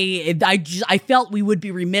I felt we would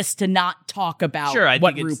be remiss to not talk about I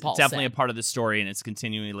what think RuPaul it's definitely said. a part of the story, and it's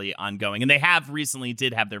continually ongoing. And they have recently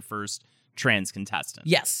did have their first trans contestant.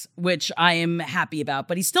 Yes, which I am happy about.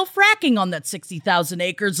 But he's still fracking on that 60,000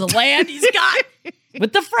 acres of land he's got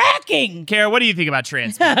with the fracking. Kara, what do you think about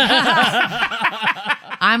trans people?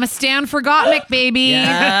 I'm a stand for Gottmik, baby.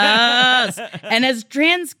 Yes. And as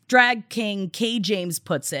trans drag king Kay James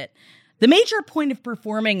puts it, the major point of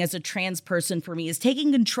performing as a trans person for me is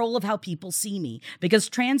taking control of how people see me, because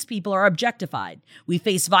trans people are objectified. We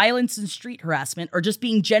face violence and street harassment, or just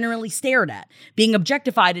being generally stared at, being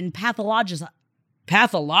objectified and pathologized.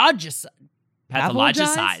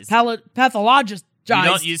 You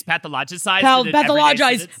don't use pathologized?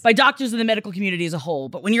 Pathologized by doctors in the medical community as a whole.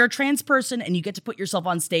 But when you're a trans person and you get to put yourself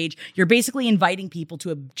on stage, you're basically inviting people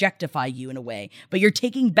to objectify you in a way. But you're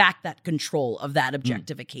taking back that control of that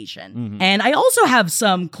objectification. Mm-hmm. And I also have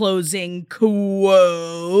some closing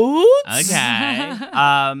quotes. Okay.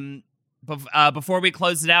 Before we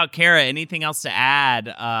close it out, Kara, anything else to add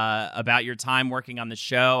about your time working on the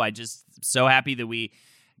show? I just so happy that we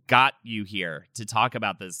got you here to talk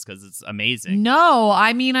about this because it's amazing. No,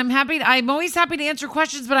 I mean, I'm happy. I'm always happy to answer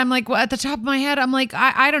questions, but I'm like, at the top of my head, I'm like,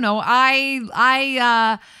 I don't know.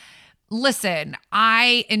 Listen,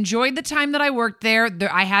 I enjoyed the time that I worked there.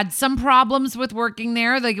 I had some problems with working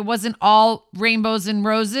there. Like, it wasn't all rainbows and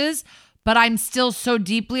roses, but I'm still so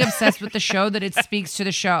deeply obsessed with the show that it speaks to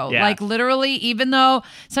the show. Yeah. Like, literally, even though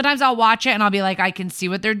sometimes I'll watch it and I'll be like, I can see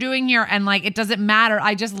what they're doing here. And like, it doesn't matter.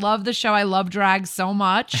 I just love the show. I love drag so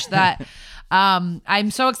much that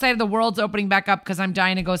I'm so excited the world's opening back up because I'm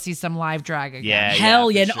dying to go see some live drag again. Yeah,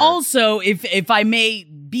 hell yeah. And also, if I may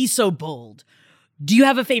be so bold, do you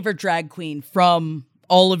have a favorite drag queen from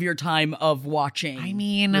all of your time of watching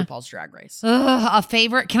RuPaul's Drag Race? A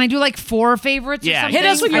favorite? Can I do like 4 favorites or something? Hit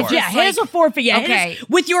us with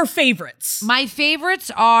with your favorites. My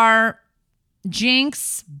favorites are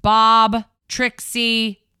Jinx, Bob,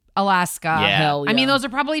 Trixie, Alaska. Yeah. Hell I mean, yeah. those are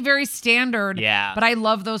probably very standard. Yeah. But I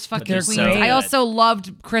love those fucking they're queens. so I good. also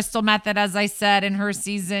loved Crystal Method, as I said, in her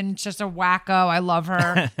season. Just a wacko. I love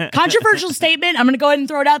her. Controversial statement. I'm going to go ahead and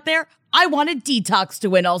throw it out there. I wanted Detox to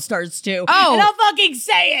win All Stars 2. Oh. And I'll fucking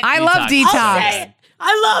say it. I love I'll Detox. say it.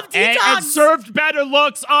 I love Detox. And served better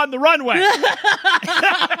looks on the runway.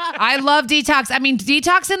 I love Detox. I mean,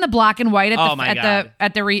 Detox in the black and white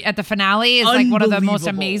at the finale is like one of the most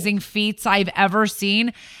Unbelievable. amazing feats I've ever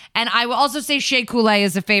seen. And I will also say Shea Coulee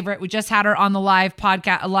is a favorite. We just had her on the live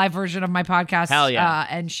podcast, a live version of my podcast. Hell yeah.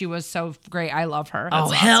 And she was so great. I love her. Oh,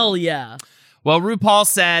 hell yeah. Well, RuPaul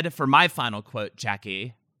said, for my final quote,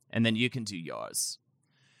 Jackie, and then you can do yours.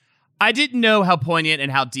 I didn't know how poignant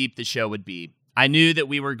and how deep the show would be. I knew that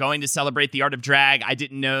we were going to celebrate the art of drag. I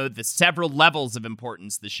didn't know the several levels of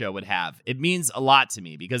importance the show would have. It means a lot to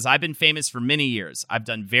me because I've been famous for many years. I've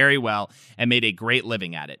done very well and made a great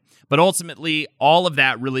living at it. But ultimately, all of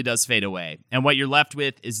that really does fade away. And what you're left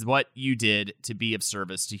with is what you did to be of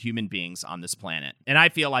service to human beings on this planet. And I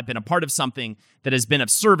feel I've been a part of something that has been of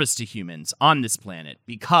service to humans on this planet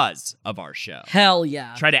because of our show. Hell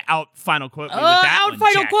yeah. Try to final quote me with that one,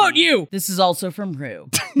 final Jackie. quote you. This is also from Rue.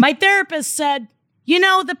 My therapist said, you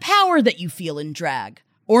know, the power that you feel in drag,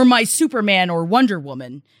 or my Superman or Wonder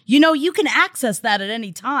Woman, you know, you can access that at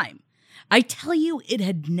any time. I tell you, it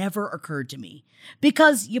had never occurred to me.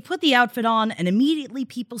 Because you put the outfit on and immediately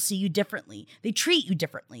people see you differently. They treat you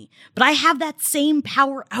differently. But I have that same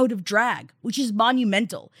power out of drag, which is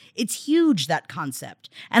monumental. It's huge, that concept.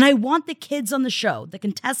 And I want the kids on the show, the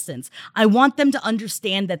contestants, I want them to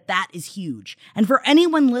understand that that is huge. And for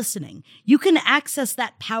anyone listening, you can access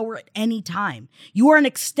that power at any time. You are an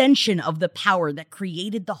extension of the power that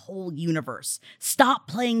created the whole universe. Stop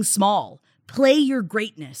playing small. Play your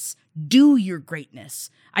greatness. Do your greatness.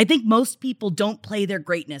 I think most people don't play their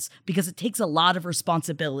greatness because it takes a lot of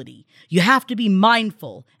responsibility. You have to be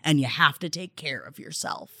mindful and you have to take care of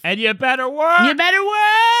yourself. And you better work. You better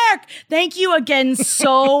work. Thank you again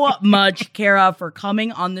so much, Kara, for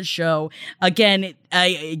coming on the show. Again,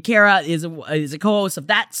 Kara is a co-host of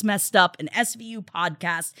That's Messed Up, an SVU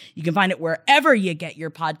podcast. You can find it wherever you get your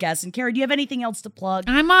podcasts. And Kara, do you have anything else to plug?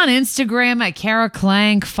 I'm on Instagram at Kara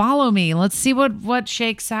Clank. Follow me. Let's see what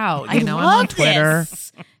shakes out. I'm on Twitter.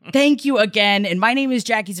 This. Thank you again. And my name is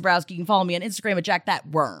Jackie Zabrowski. You can follow me on Instagram at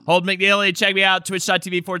JackThatWorm. Hold McNeely. Check me out.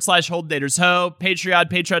 Twitch.tv/HoldDatersHo. Patreon.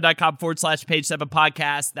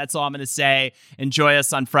 Patreon.com/Page7Podcast. That's all I'm going to say. Enjoy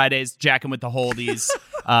us on Fridays. Jacking with the Holdies.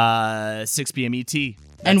 6 p.m. ET.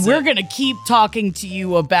 And we're going to keep talking to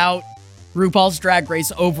you about RuPaul's Drag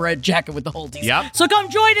Race over at Jacking with the Holdies. Yep. So come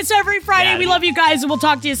join us every Friday. Yeah. We love you guys, and we'll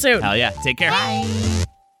talk to you soon. Hell yeah. Take care. Bye.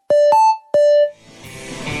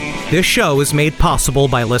 This show is made possible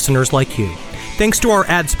by listeners like you. Thanks to our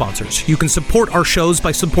ad sponsors, you can support our shows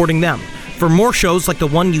by supporting them. For more shows like the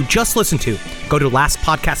one you just listened to, go to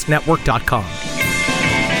lastpodcastnetwork.com.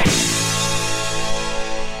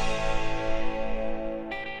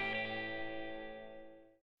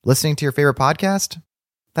 Listening to your favorite podcast?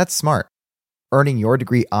 That's smart. Earning your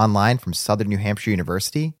degree online from Southern New Hampshire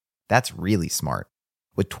University? That's really smart.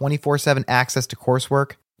 With 24/7 access to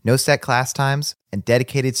coursework, no set class times, and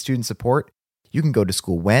dedicated student support, you can go to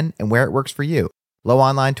school when and where it works for you. Low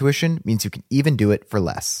online tuition means you can even do it for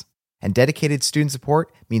less. And dedicated student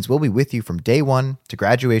support means we'll be with you from day one to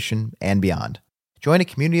graduation and beyond. Join a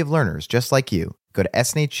community of learners just like you. Go to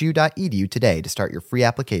snhu.edu today to start your free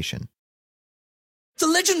application. The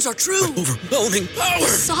legends are true. Overwhelming power! The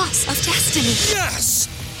sauce of destiny. Yes!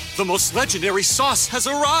 The most legendary sauce has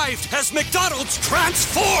arrived as McDonald's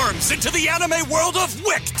transforms into the anime world of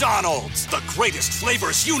WickDonald's. The greatest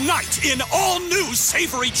flavors unite in all new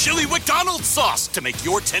savory chili McDonald's sauce to make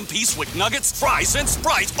your 10-piece Wick Nuggets, fries, and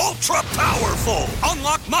Sprite ultra-powerful.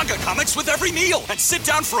 Unlock manga comics with every meal and sit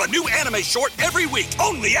down for a new anime short every week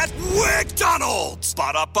only at WickDonald's.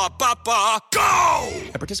 Ba-da-ba-ba-ba, go!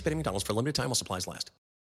 At participating McDonald's for a limited time while supplies last.